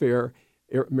airfare,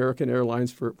 American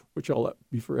Airlines, for which I'll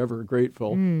be forever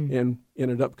grateful, and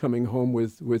ended up coming home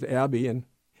with Abby and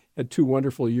had 2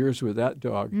 wonderful years with that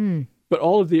dog. But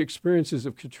all of the experiences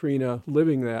of Katrina,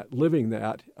 living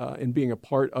that, and being a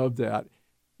part of that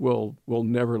will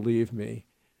never leave me.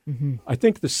 I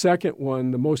think the second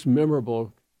one, the most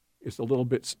memorable, is a little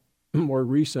bit more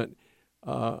recent.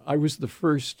 I was the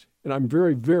first, and I'm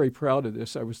very, very proud of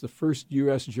this, I was the first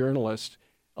U.S. journalist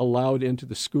allowed into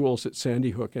the schools at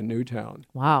Sandy Hook and Newtown.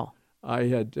 Wow. I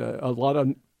had a lot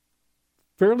of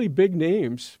fairly big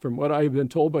names, from what I have been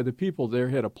told by the people there,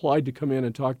 had applied to come in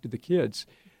and talk to the kids.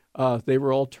 They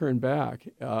were all turned back.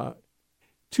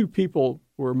 2 people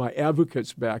were my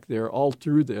advocates back there all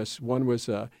through this. One was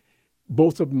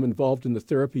both of them involved in the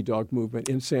therapy dog movement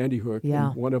in Sandy Hook. Yeah.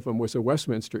 And one of them was a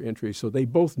Westminster entry, so they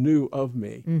both knew of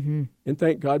me. And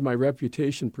thank God my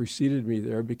reputation preceded me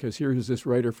there, because here is this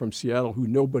writer from Seattle who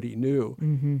nobody knew,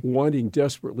 wanting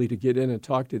desperately to get in and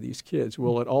talk to these kids.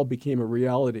 Well, it all became a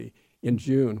reality in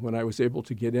June when I was able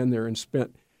to get in there and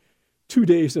spent 2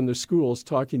 days in the schools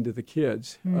talking to the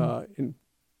kids, and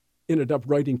ended up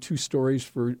writing 2 stories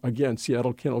for, again,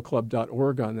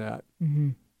 SeattleKennelClub.org on that.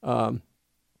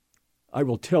 I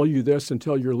will tell you this and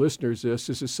tell your listeners this.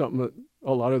 This is something that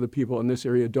a lot of the people in this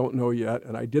area don't know yet,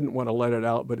 and I didn't want to let it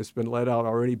out, but it's been let out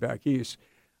already back east.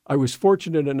 I was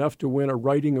fortunate enough to win a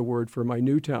writing award for my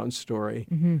Newtown story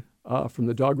from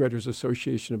the Dog Writers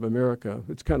Association of America.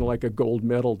 It's kind of like a gold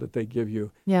medal that they give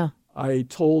you. Yeah. I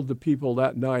told the people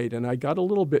that night, and I got a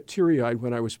little bit teary-eyed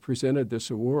when I was presented this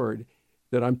award,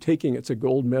 that I'm taking, it's a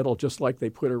gold medal, just like they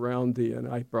put around and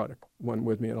I brought one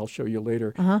with me, and I'll show you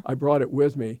later. I brought it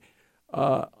with me.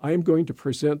 I am going to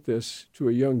present this to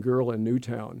a young girl in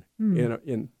Newtown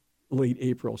in late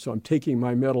April. So I'm taking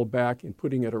my medal back and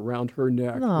putting it around her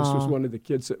neck. Aww. This was one of the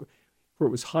kids that, where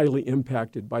it was highly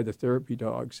impacted by the therapy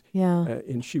dogs. Yeah.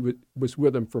 And she was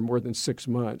with them for more than 6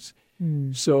 months.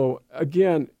 So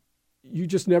again, you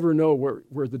just never know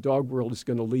where the dog world is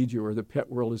going to lead you or the pet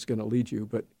world is going to lead you.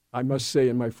 But I must say,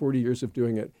 in my 40 years of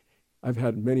doing it, I've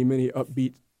had many, many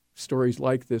upbeat stories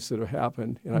like this that have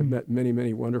happened. And I've met many,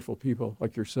 many wonderful people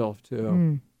like yourself,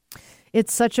 too.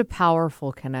 It's such a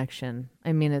powerful connection.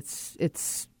 I mean,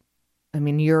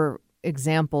 your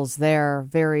examples there,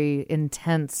 very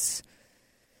intense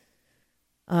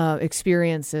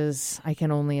experiences, I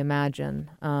can only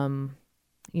imagine.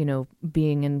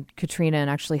 Being in Katrina and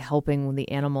actually helping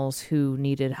the animals who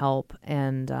needed help,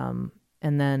 and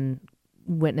then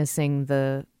witnessing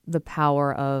the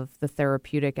power of the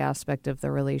therapeutic aspect of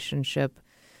the relationship,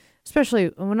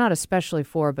 not especially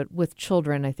but with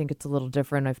children. I think it's a little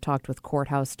different. I've talked with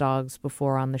courthouse dogs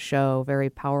before on the show, very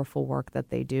powerful work that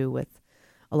they do with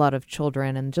a lot of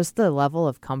children, and just the level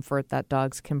of comfort that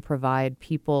dogs can provide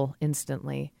people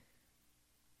instantly.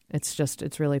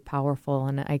 It's really powerful,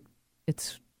 and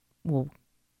it's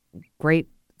great,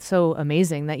 so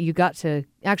amazing that you got to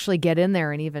actually get in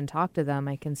there and even talk to them.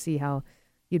 I can see how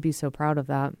you'd be so proud of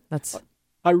that.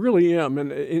 I really am,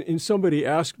 and somebody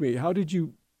asked me, how did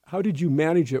you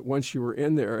manage it once you were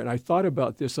in there? And I thought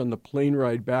about this on the plane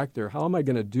ride back there. How am I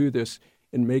going to do this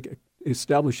and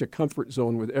establish a comfort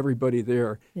zone with everybody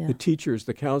there, the teachers,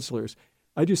 the counselors?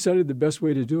 I decided the best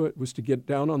way to do it was to get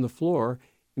down on the floor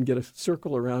and get a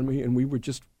circle around me, and we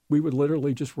would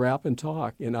literally just rap and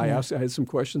talk. And I had some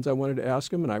questions I wanted to ask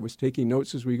them, and I was taking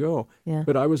notes as we go. Yeah.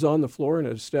 But I was on the floor, and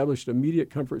it established an immediate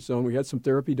comfort zone. We had some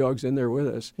therapy dogs in there with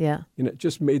us. Yeah. And it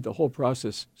just made the whole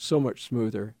process so much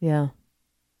smoother. Yeah.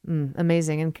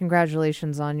 Amazing. And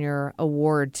congratulations on your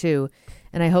award, too.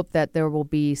 And I hope that there will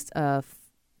be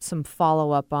some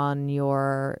follow-up on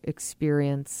your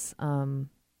experience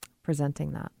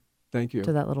presenting that. Thank you.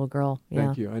 To that little girl. Yeah.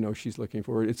 Thank you. I know she's looking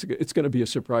forward. It's going to be a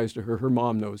surprise to her. Her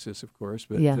mom knows this, of course,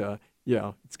 but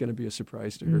it's going to be a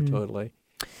surprise to her totally.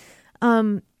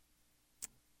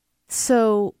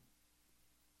 So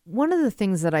one of the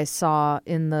things that I saw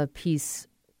in the piece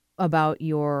about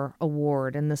your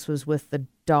award, and this was with the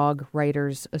Dog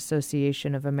Writers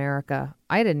Association of America.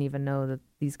 I didn't even know that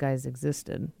these guys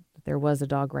existed, that there was a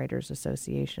Dog Writers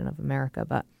Association of America.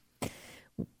 But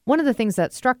one of the things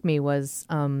that struck me was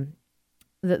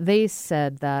that they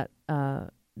said that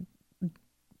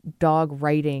dog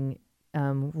writing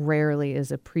rarely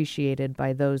is appreciated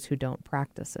by those who don't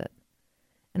practice it.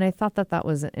 And I thought that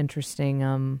was an interesting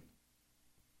kind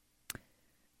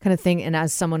of thing. And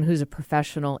as someone who's a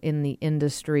professional in the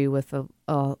industry with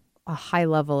a high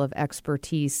level of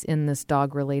expertise in this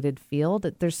dog-related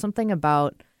field, there's something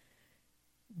about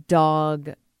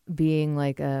dog being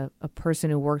like a person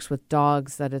who works with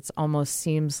dogs that it's almost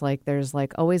seems like there's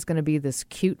like always going to be this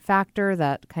cute factor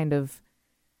that kind of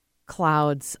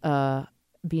clouds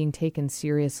being taken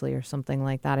seriously or something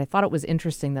like that. I thought it was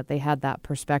interesting that they had that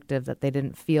perspective, that they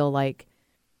didn't feel like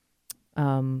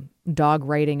dog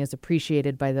writing is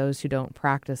appreciated by those who don't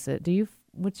practice it.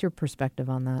 What's your perspective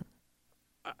on that?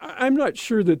 I'm not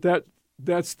sure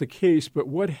that's the case, but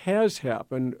what has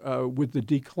happened with the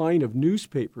decline of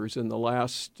newspapers in the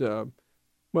last,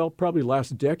 probably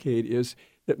last decade, is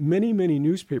that many, many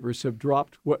newspapers have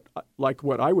dropped what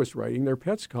I was writing, their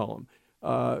pets column.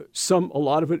 A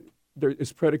lot of it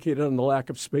is predicated on the lack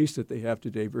of space that they have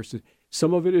today versus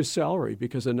some of it is salary,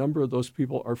 because a number of those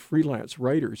people are freelance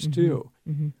writers too.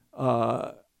 Mm-hmm.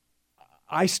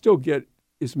 I still get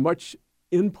as much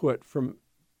input from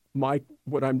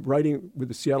what I'm writing with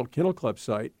the Seattle Kennel Club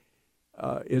site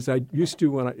as I used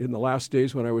to in the last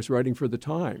days when I was writing for the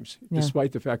Times,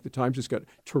 despite the fact the Times has got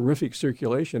terrific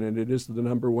circulation and it is the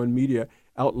number one media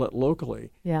outlet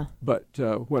locally. Yeah. But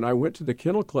when I went to the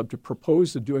Kennel Club to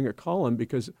propose doing a column,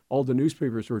 because all the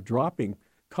newspapers were dropping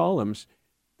columns,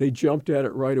 they jumped at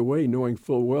it right away, knowing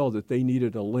full well that they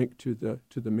needed a link to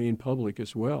the main public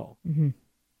as well. Mm-hmm.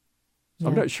 So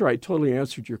I'm not sure I totally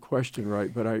answered your question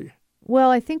right, but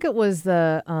Well, I think it was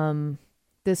the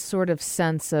this sort of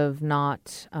sense of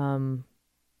not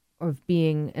of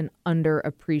being an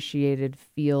underappreciated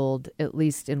field, at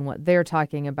least in what they're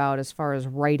talking about as far as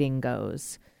writing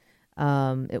goes.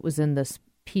 It was in this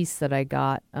piece that I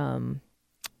got, and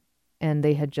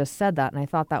they had just said that, and I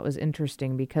thought that was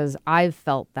interesting because I've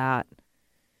felt that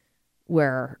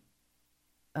where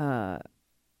I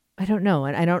don't know,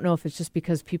 and I don't know if it's just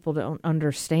because people don't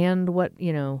understand what,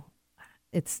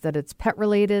 it's that it's pet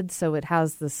related, so it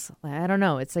has this, I don't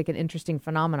know, it's like an interesting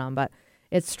phenomenon, but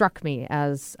it struck me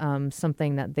as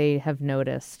something that they have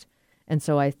noticed. And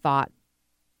so I thought,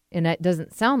 and it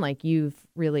doesn't sound like you've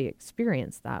really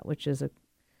experienced that, which is a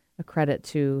a credit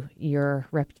to your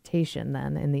reputation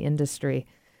then in the industry.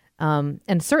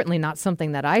 And certainly not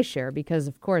something that I share because,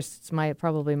 of course, it's my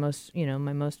probably most,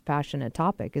 my most passionate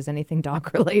topic is anything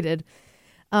dog related.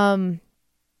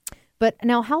 But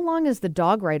now, how long has the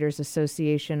Dog Writers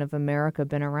Association of America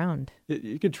been around?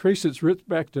 You can trace its roots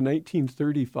back to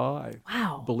 1935.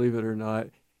 Wow. Believe it or not.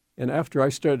 And after I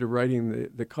started writing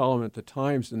the column at the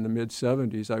Times in the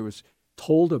mid-'70s, I was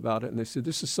told about it, and they said,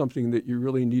 this is something that you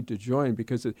really need to join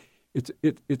because it's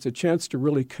a chance to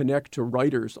really connect to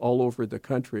writers all over the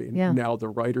country. Yeah. Now the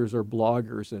writers are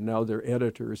bloggers, and now they're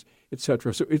editors, et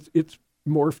cetera. So it's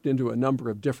morphed into a number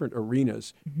of different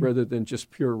arenas rather than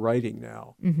just pure writing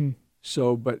now. Mm-hmm.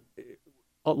 So, but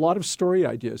a lot of story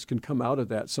ideas can come out of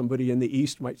that. Somebody in the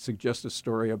East might suggest a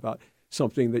story about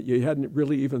something that you hadn't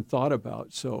really even thought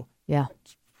about. So yeah,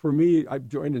 for me, I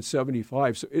joined in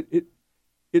 75, so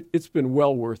it's been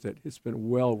well worth it. It's been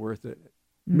well worth it.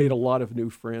 Made a lot of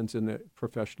new friends in the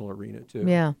professional arena, too.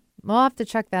 Yeah. Well, I'll have to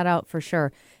check that out for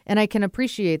sure. And I can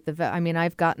appreciate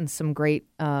I've gotten some great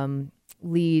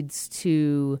leads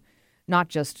to not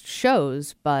just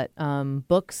shows, but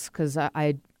books, because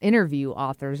I interview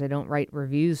authors. I don't write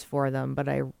reviews for them, but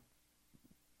I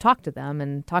talk to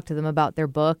them about their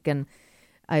book. And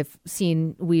I've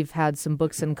seen we've had some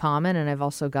books in common, and I've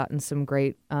also gotten some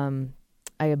great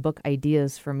book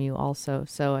ideas from you also.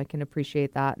 So I can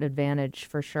appreciate that advantage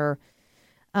for sure.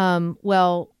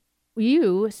 Well,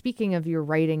 you, speaking of your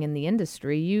writing in the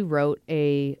industry, you wrote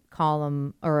a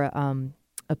column or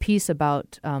a piece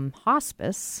about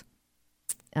hospice,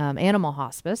 animal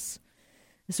hospice.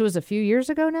 This was a few years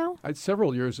ago now?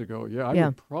 Several years ago, yeah. I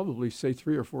would probably say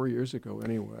 3 or 4 years ago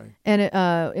anyway.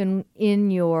 And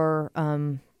in your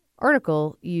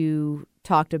article, you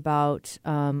talked about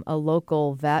a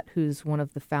local vet who's one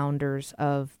of the founders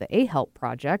of the A-Help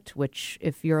Project, which,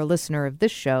 if you're a listener of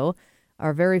this show,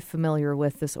 are very familiar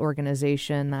with this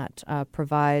organization that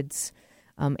provides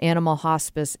animal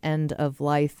hospice,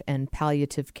 end-of-life, and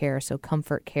palliative care, so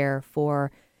comfort care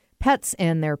for pets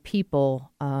and their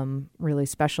people, really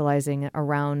specializing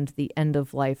around the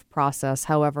end-of-life process,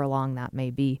 however long that may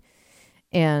be.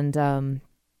 And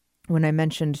when I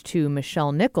mentioned to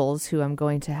Michelle Nichols, who I'm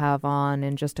going to have on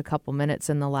in just a couple minutes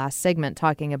in the last segment,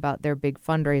 talking about their big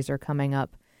fundraiser coming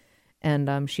up,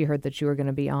 and she heard that you were going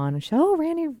to be on, and she said, oh,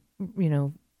 Ranny,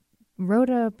 wrote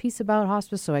a piece about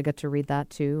hospice, so I got to read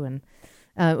that too. And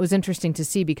it was interesting to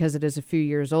see because it is a few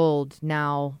years old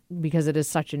now, because it is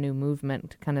such a new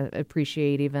movement, to kind of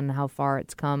appreciate even how far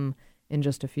it's come in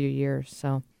just a few years.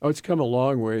 So it's come a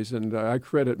long ways, and I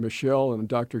credit Michelle and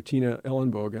Dr. Tina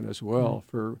Ellenbogen as well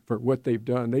for what they've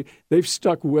done. They've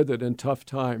stuck with it in tough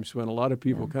times when a lot of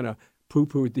people kind of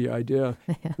poo-pooed the idea.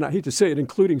 And I hate to say it,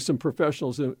 including some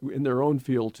professionals in their own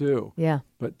field too. Yeah.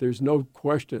 But there's no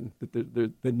question that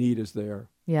the need is there.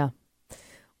 Yeah.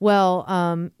 Well,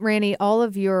 Ranny, all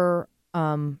of your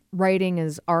writing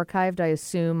is archived, I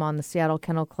assume, on the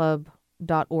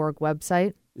SeattleKennelClub.org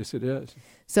website. Yes, it is.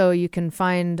 So you can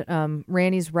find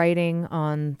Ranny's writing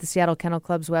on the Seattle Kennel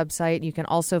Club's website. You can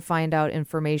also find out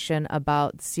information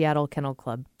about the Seattle Kennel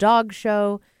Club Dog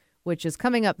Show, which is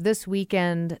coming up this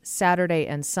weekend, Saturday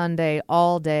and Sunday,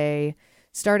 all day,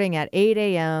 starting at 8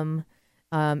 a.m.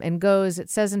 And goes, it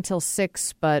says until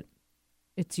 6, but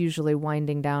it's usually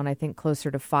winding down, I think,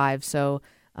 closer to 5. So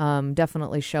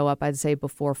definitely show up, I'd say,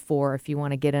 before 4 if you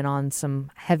want to get in on some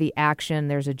heavy action.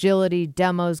 There's agility,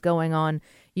 demos going on.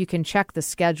 You can check the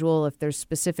schedule if there's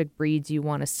specific breeds you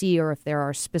want to see or if there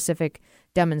are specific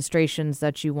demonstrations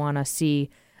that you want to see.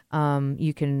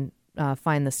 You can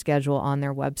find the schedule on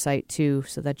their website, too,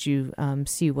 so that you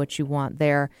see what you want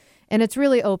there. And it's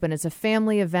really open. It's a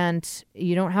family event.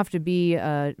 You don't have to be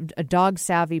a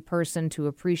dog-savvy person to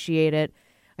appreciate it.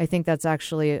 I think that's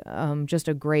actually just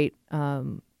a great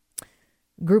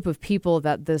group of people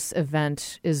that this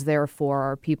event is there for,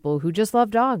 are people who just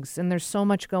love dogs. And there's so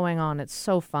much going on. It's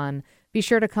so fun. Be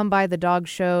sure to come by the dog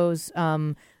shows.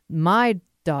 My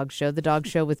dog show, the dog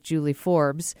show with Julie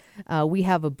Forbes. We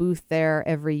have a booth there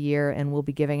every year, and we'll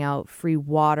be giving out free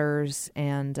waters.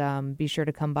 And be sure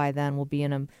to come by then. We'll be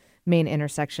in a main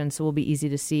intersection, so we'll be easy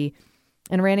to see.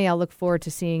 And Ranny, I'll look forward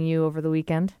to seeing you over the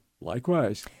weekend.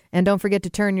 Likewise. And don't forget to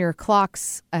turn your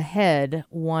clocks ahead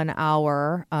 1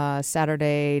 hour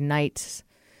Saturday night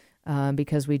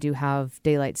because we do have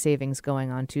daylight savings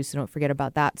going on too, so don't forget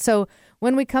about that. So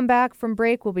when we come back from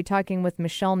break, we'll be talking with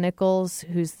Michelle Nichols,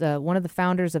 who's one of the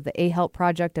founders of the A-Help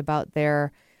Project, about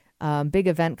their big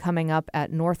event coming up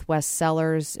at Northwest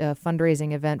Cellars, a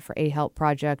fundraising event for A-Help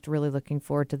Project. Really looking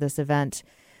forward to this event.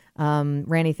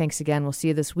 Ranny, thanks again. We'll see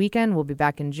you this weekend. We'll be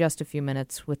back in just a few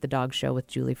minutes with the Dog Show with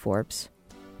Julie Forbes.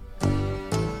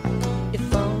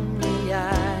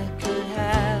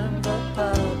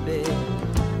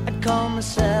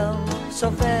 myself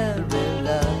so very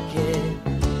lucky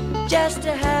just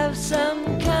to have some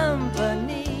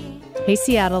company. Hey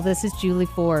Seattle, this is Julie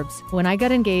Forbes. When I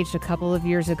got engaged a couple of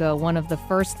years ago, one of the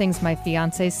first things my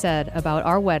fiance said about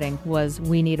our wedding was,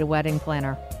 "We need a wedding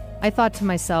planner." I thought to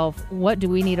myself, what do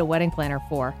we need a wedding planner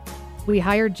for? We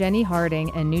hired Jenny Harding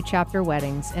and New Chapter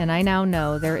Weddings, and I now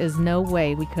know there is no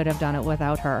way we could have done it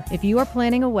without her. If you are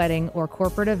planning a wedding or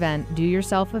corporate event, do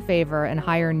yourself a favor and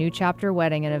hire New Chapter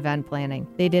Wedding and Event Planning.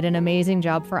 They did an amazing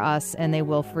job for us, and they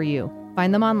will for you.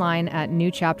 Find them online at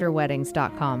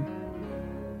newchapterweddings.com.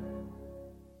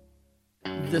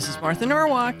 This is Martha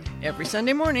Norwalk, every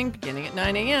Sunday morning beginning at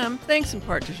 9 a.m., thanks in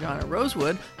part to Jonna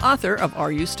Rosewood, author of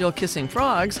Are You Still Kissing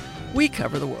Frogs? We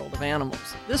cover the world of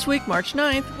animals. This week, March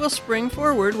 9th, we'll spring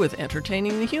forward with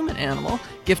Entertaining the Human Animal.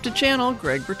 Gifted Channel,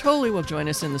 Greg Bertoli will join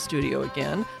us in the studio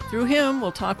again. Through him,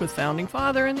 we'll talk with founding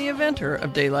father and the inventor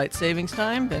of Daylight Savings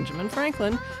Time, Benjamin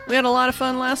Franklin. We had a lot of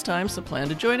fun last time, so plan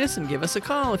to join us and give us a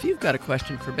call if you've got a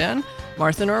question for Ben.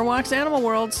 Martha Norwalk's Animal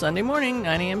World, Sunday morning,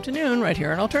 9 a.m. to noon, right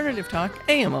here on Alternative Talk,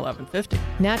 AM 1150.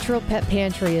 Natural Pet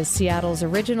Pantry is Seattle's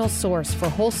original source for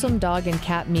wholesome dog and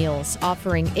cat meals,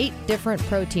 offering 8 different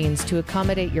proteins to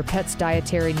accommodate your pet's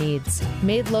dietary needs.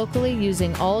 Made locally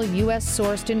using all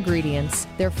U.S.-sourced ingredients,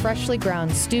 their freshly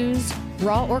ground stews,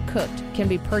 raw or cooked, can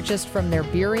be purchased from their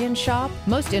Burien shop,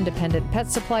 most independent pet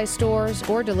supply stores,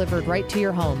 or delivered right to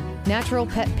your home. Natural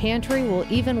Pet Pantry will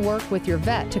even work with your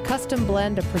vet to custom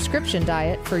blend a prescription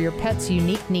diet for your pet's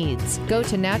unique needs. Go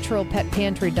to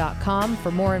naturalpetpantry.com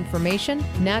for more information.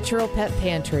 Natural Pet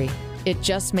Pantry. It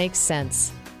just makes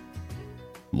sense.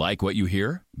 Like what you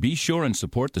hear? Be sure and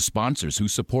support the sponsors who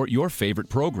support your favorite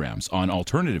programs on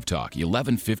Alternative Talk,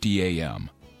 1150 AM.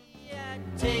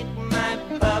 Take my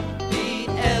puppy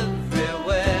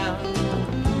everywhere.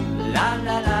 La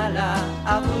la la la,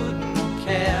 I wouldn't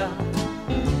care.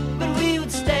 But we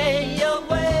would stay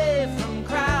away from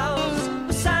crowds.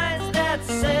 Besides that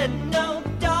said, no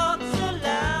dogs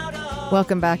allowed.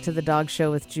 Welcome back to the Dog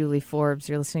Show with Julie Forbes.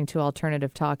 You're listening to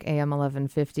Alternative Talk, AM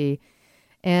 1150.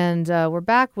 And we're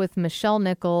back with Michelle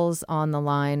Nichols on the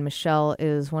line. Michelle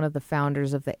is one of the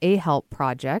founders of the A-Help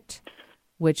Project,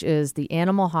 which is the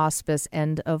Animal Hospice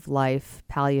End of Life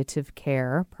Palliative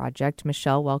Care Project.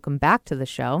 Michelle, welcome back to the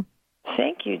show.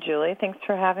 Thank you, Julie. Thanks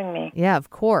for having me. Yeah,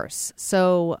 of course.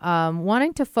 So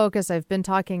wanting to focus, I've been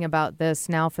talking about this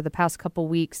now for the past couple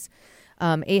weeks,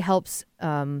 A-Help's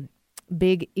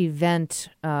big event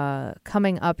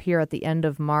coming up here at the end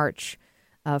of March,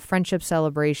 Friendship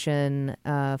Celebration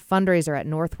fundraiser at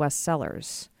Northwest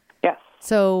Cellars. Yes.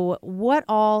 So what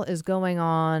all is going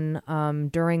on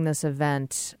during this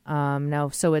event now?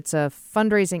 So it's a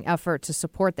fundraising effort to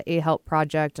support the A-Help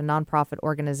Project, a nonprofit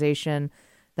organization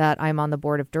that I'm on the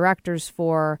board of directors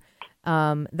for,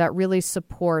 that really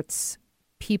supports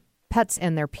pets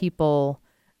and their people,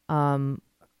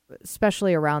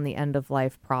 especially around the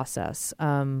end-of-life process.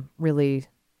 Really,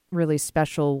 really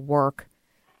special work,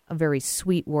 a very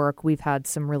sweet work. We've had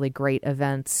some really great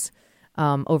events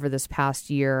over this past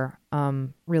year,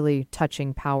 really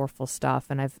touching, powerful stuff.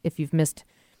 And if you've missed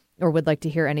or would like to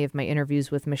hear any of my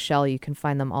interviews with Michelle, you can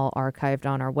find them all archived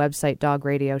on our website,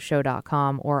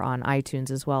 dogradioshow.com, or on iTunes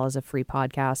as well as a free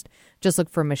podcast. Just look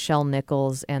for Michelle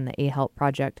Nichols and the A-Help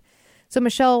Project. So,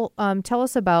 Michelle, tell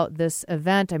us about this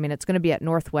event. I mean, it's going to be at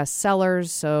Northwest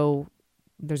Cellars, so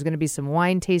there's going to be some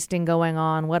wine tasting going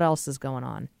on. What else is going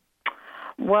on?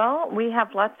 Well, we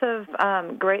have lots of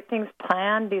great things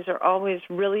planned. These are always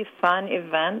really fun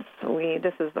events.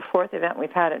 This is the 4th event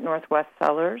we've had at Northwest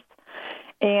Cellars.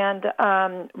 And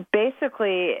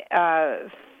basically,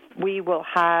 we will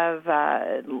have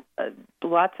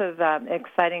lots of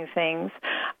exciting things.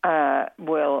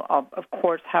 We'll, of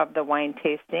course, have the wine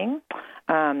tasting.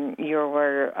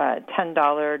 Your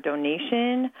 $10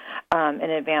 donation in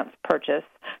advance purchase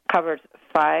covers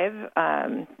 5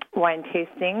 wine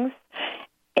tastings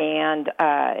and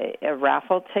a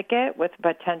raffle ticket with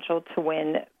potential to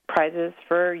win prizes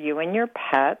for you and your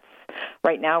pets.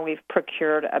 Right now, we've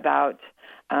procured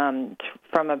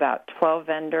from about 12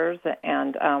 vendors,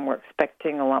 and we're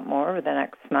expecting a lot more over the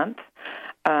next month.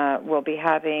 We'll be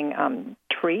having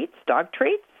dog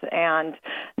treats, and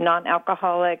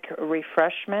non-alcoholic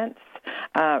refreshments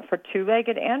for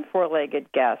 2-legged and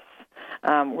 4-legged guests.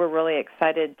 We're really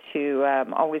excited to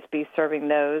always be serving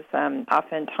those,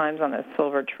 oftentimes on a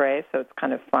silver tray, so it's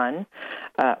kind of fun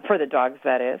for the dogs,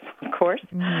 that is, of course.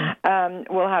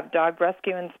 Mm-hmm. We'll have dog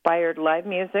rescue-inspired live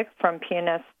music from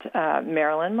pianist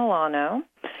Marilyn Milano,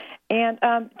 and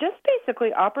just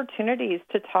basically opportunities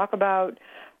to talk about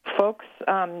folks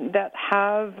that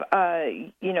have,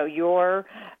 your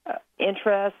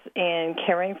interest in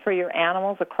caring for your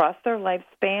animals across their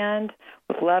lifespan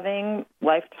with loving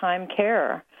lifetime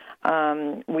care.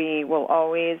 We will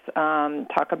always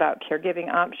talk about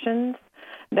caregiving options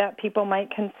that people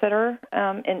might consider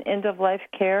in end-of-life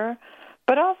care,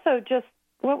 but also just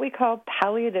what we call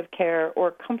palliative care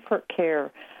or comfort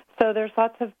care. So there's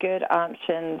lots of good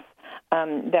options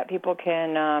that people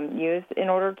can use in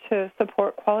order to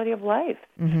support quality of life,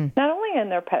 not only in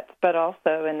their pets but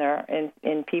also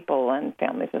in people and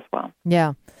families as well.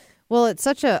 Yeah, well, it's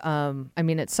such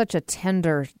a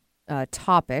tender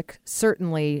topic.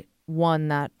 Certainly, one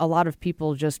that a lot of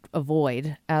people just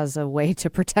avoid as a way to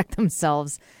protect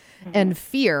themselves and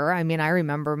fear. I mean, I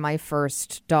remember my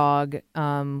first dog,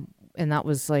 and that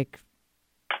was like.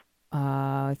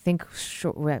 I think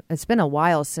it's been a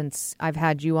while since I've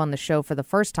had you on the show for the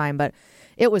first time, but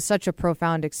it was such a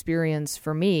profound experience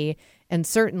for me. And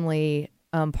certainly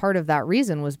part of that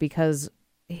reason was because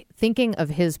thinking of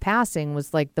his passing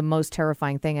was like the most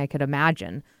terrifying thing I could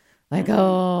imagine. Like,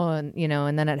 and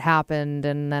then it happened,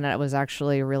 and then it was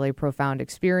actually a really profound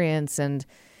experience. And,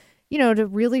 to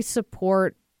really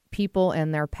support people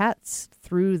and their pets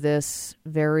through this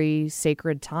very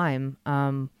sacred time,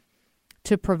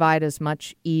 to provide as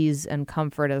much ease and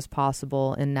comfort as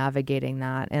possible in navigating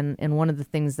that. And one of the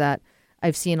things that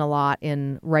I've seen a lot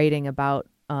in writing about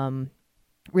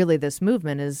really this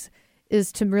movement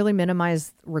is to really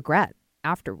minimize regret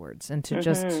afterwards, and to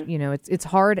just, it's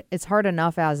hard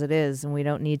enough as it is, and we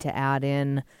don't need to add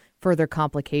in further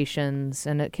complications,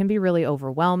 and it can be really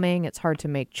overwhelming. It's hard to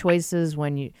make choices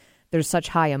when there's such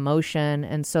high emotion,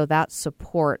 and so that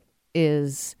support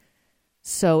is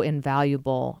so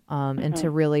invaluable, and to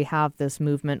really have this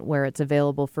movement where it's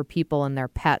available for people and their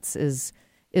pets is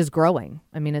growing.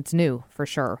 I mean, it's new for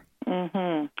sure.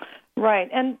 Right,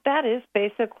 and that is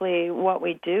basically what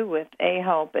we do with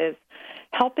A-Help, is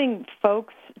helping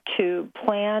folks to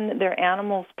plan their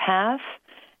animal's path,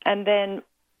 and then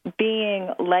being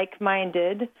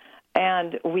like-minded,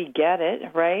 and we get it,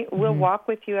 right? We'll walk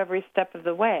with you every step of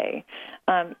the way.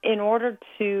 In order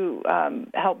to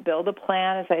help build a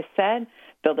plan, as I said,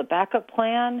 build a backup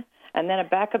plan, and then a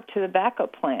backup to the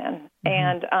backup plan.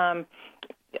 And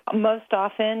most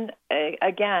often,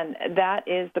 again, that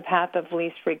is the path of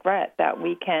least regret that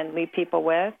we can leave people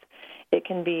with. It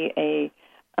can be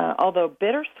although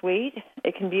bittersweet,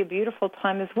 it can be a beautiful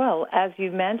time as well. As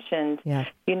you mentioned,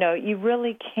 you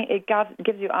really can't,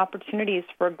 gives you opportunities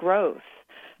for growth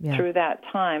through that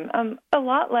time. A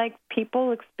lot like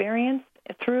people experience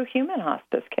through human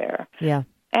hospice care. Yeah.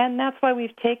 And that's why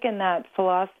we've taken that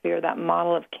philosophy or that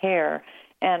model of care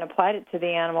and applied it to the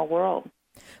animal world.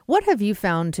 What have you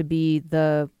found to be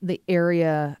the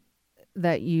area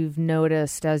that you've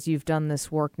noticed as you've done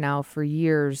this work now for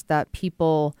years that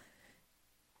people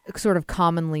sort of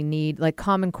commonly need, like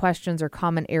common questions or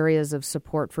common areas of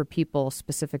support for people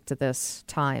specific to this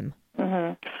time?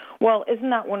 Well, isn't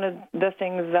that one of the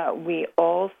things that we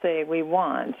all say we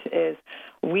want, is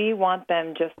we want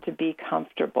them just to be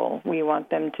comfortable. We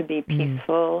want them to be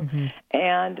peaceful.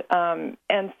 And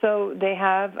so they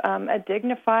have a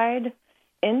dignified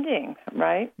ending,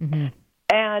 right?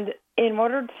 And in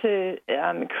order to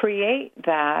create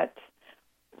that,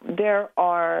 there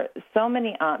are so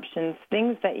many options,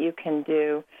 things that you can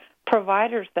do,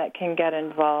 providers that can get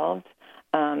involved,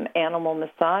 animal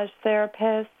massage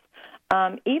therapists,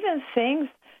 even things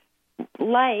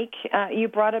like you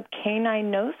brought up canine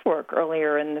nose work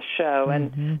earlier in the show,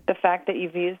 and the fact that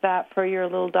you've used that for your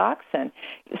little dachshund.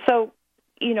 So,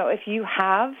 if you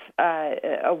have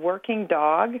a working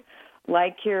dog,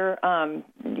 like your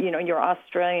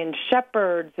Australian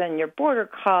Shepherds and your Border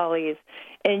Collies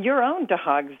and your own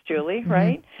dogs, Julie,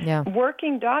 right? Yeah.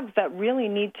 Working dogs that really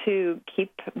need to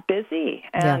keep busy.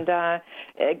 And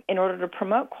in order to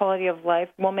promote quality of life,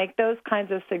 we'll make those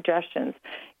kinds of suggestions.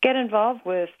 Get involved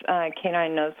with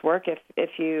canine nose work if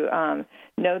you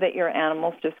know that your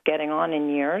animal's just getting on in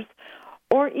years.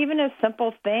 Or even a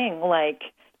simple thing like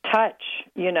touch,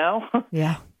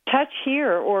 touch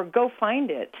here or go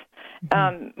find it.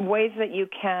 Ways that you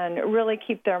can really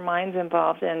keep their minds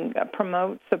involved and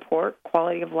promote, support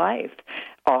quality of life.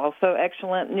 Also,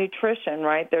 excellent nutrition,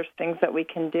 right? There's things that we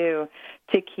can do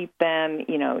to keep them,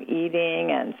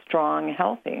 eating and strong and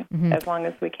healthy as long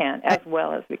as we can, as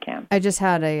well as we can. I just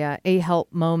had a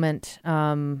help moment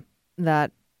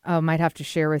that I might have to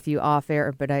share with you off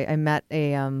air, but I met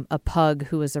a pug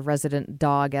who was a resident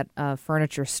dog at a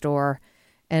furniture store,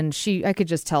 and I could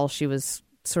just tell she was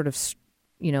sort of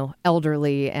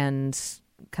elderly and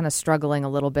kind of struggling a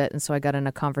little bit. And so I got in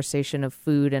a conversation of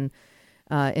food, and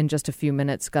in just a few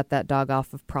minutes, got that dog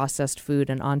off of processed food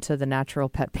and onto the natural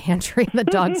pet pantry. The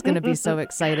dog's going to be so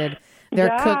excited.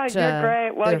 They're cooked. You're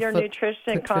great. Well, your cooked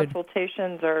nutrition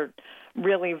consultations are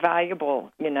really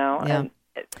valuable, Yeah. And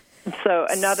so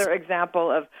another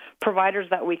example of providers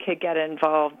that we could get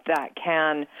involved that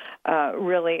can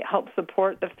really help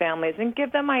support the families and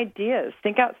give them ideas.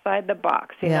 Think outside the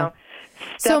box, you know.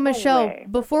 So, Michelle, away.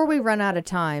 before we run out of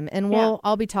time, and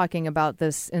I'll be talking about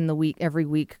this in the week, every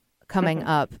week coming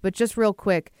up, but just real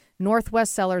quick,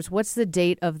 Northwest Cellars, what's the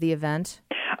date of the event?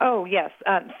 Oh, yes.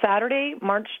 Saturday,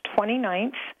 March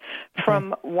 29th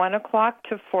from 1 o'clock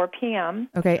to 4 p.m.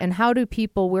 Okay, and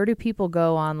where do people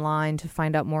go online to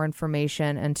find out more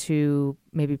information and to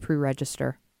maybe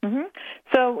pre-register? Mm-hmm.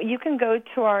 So you can go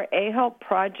to our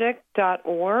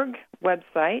ahelpproject.org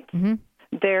website. Mm-hmm.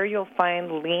 There you'll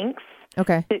find links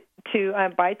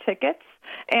to buy tickets.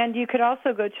 And you could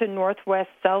also go to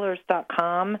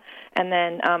northwestcellars.com and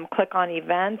then click on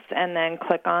events and then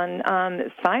click on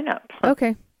sign up.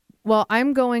 Okay. Well,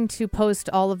 I'm going to post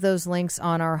all of those links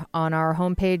on our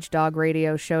homepage,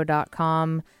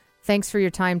 dogradioshow.com. Thanks for your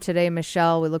time today,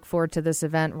 Michelle. We look forward to this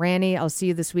event. Ranny, I'll see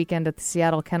you this weekend at the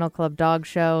Seattle Kennel Club Dog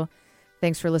Show.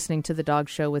 Thanks for listening to The Dog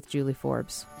Show with Julie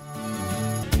Forbes.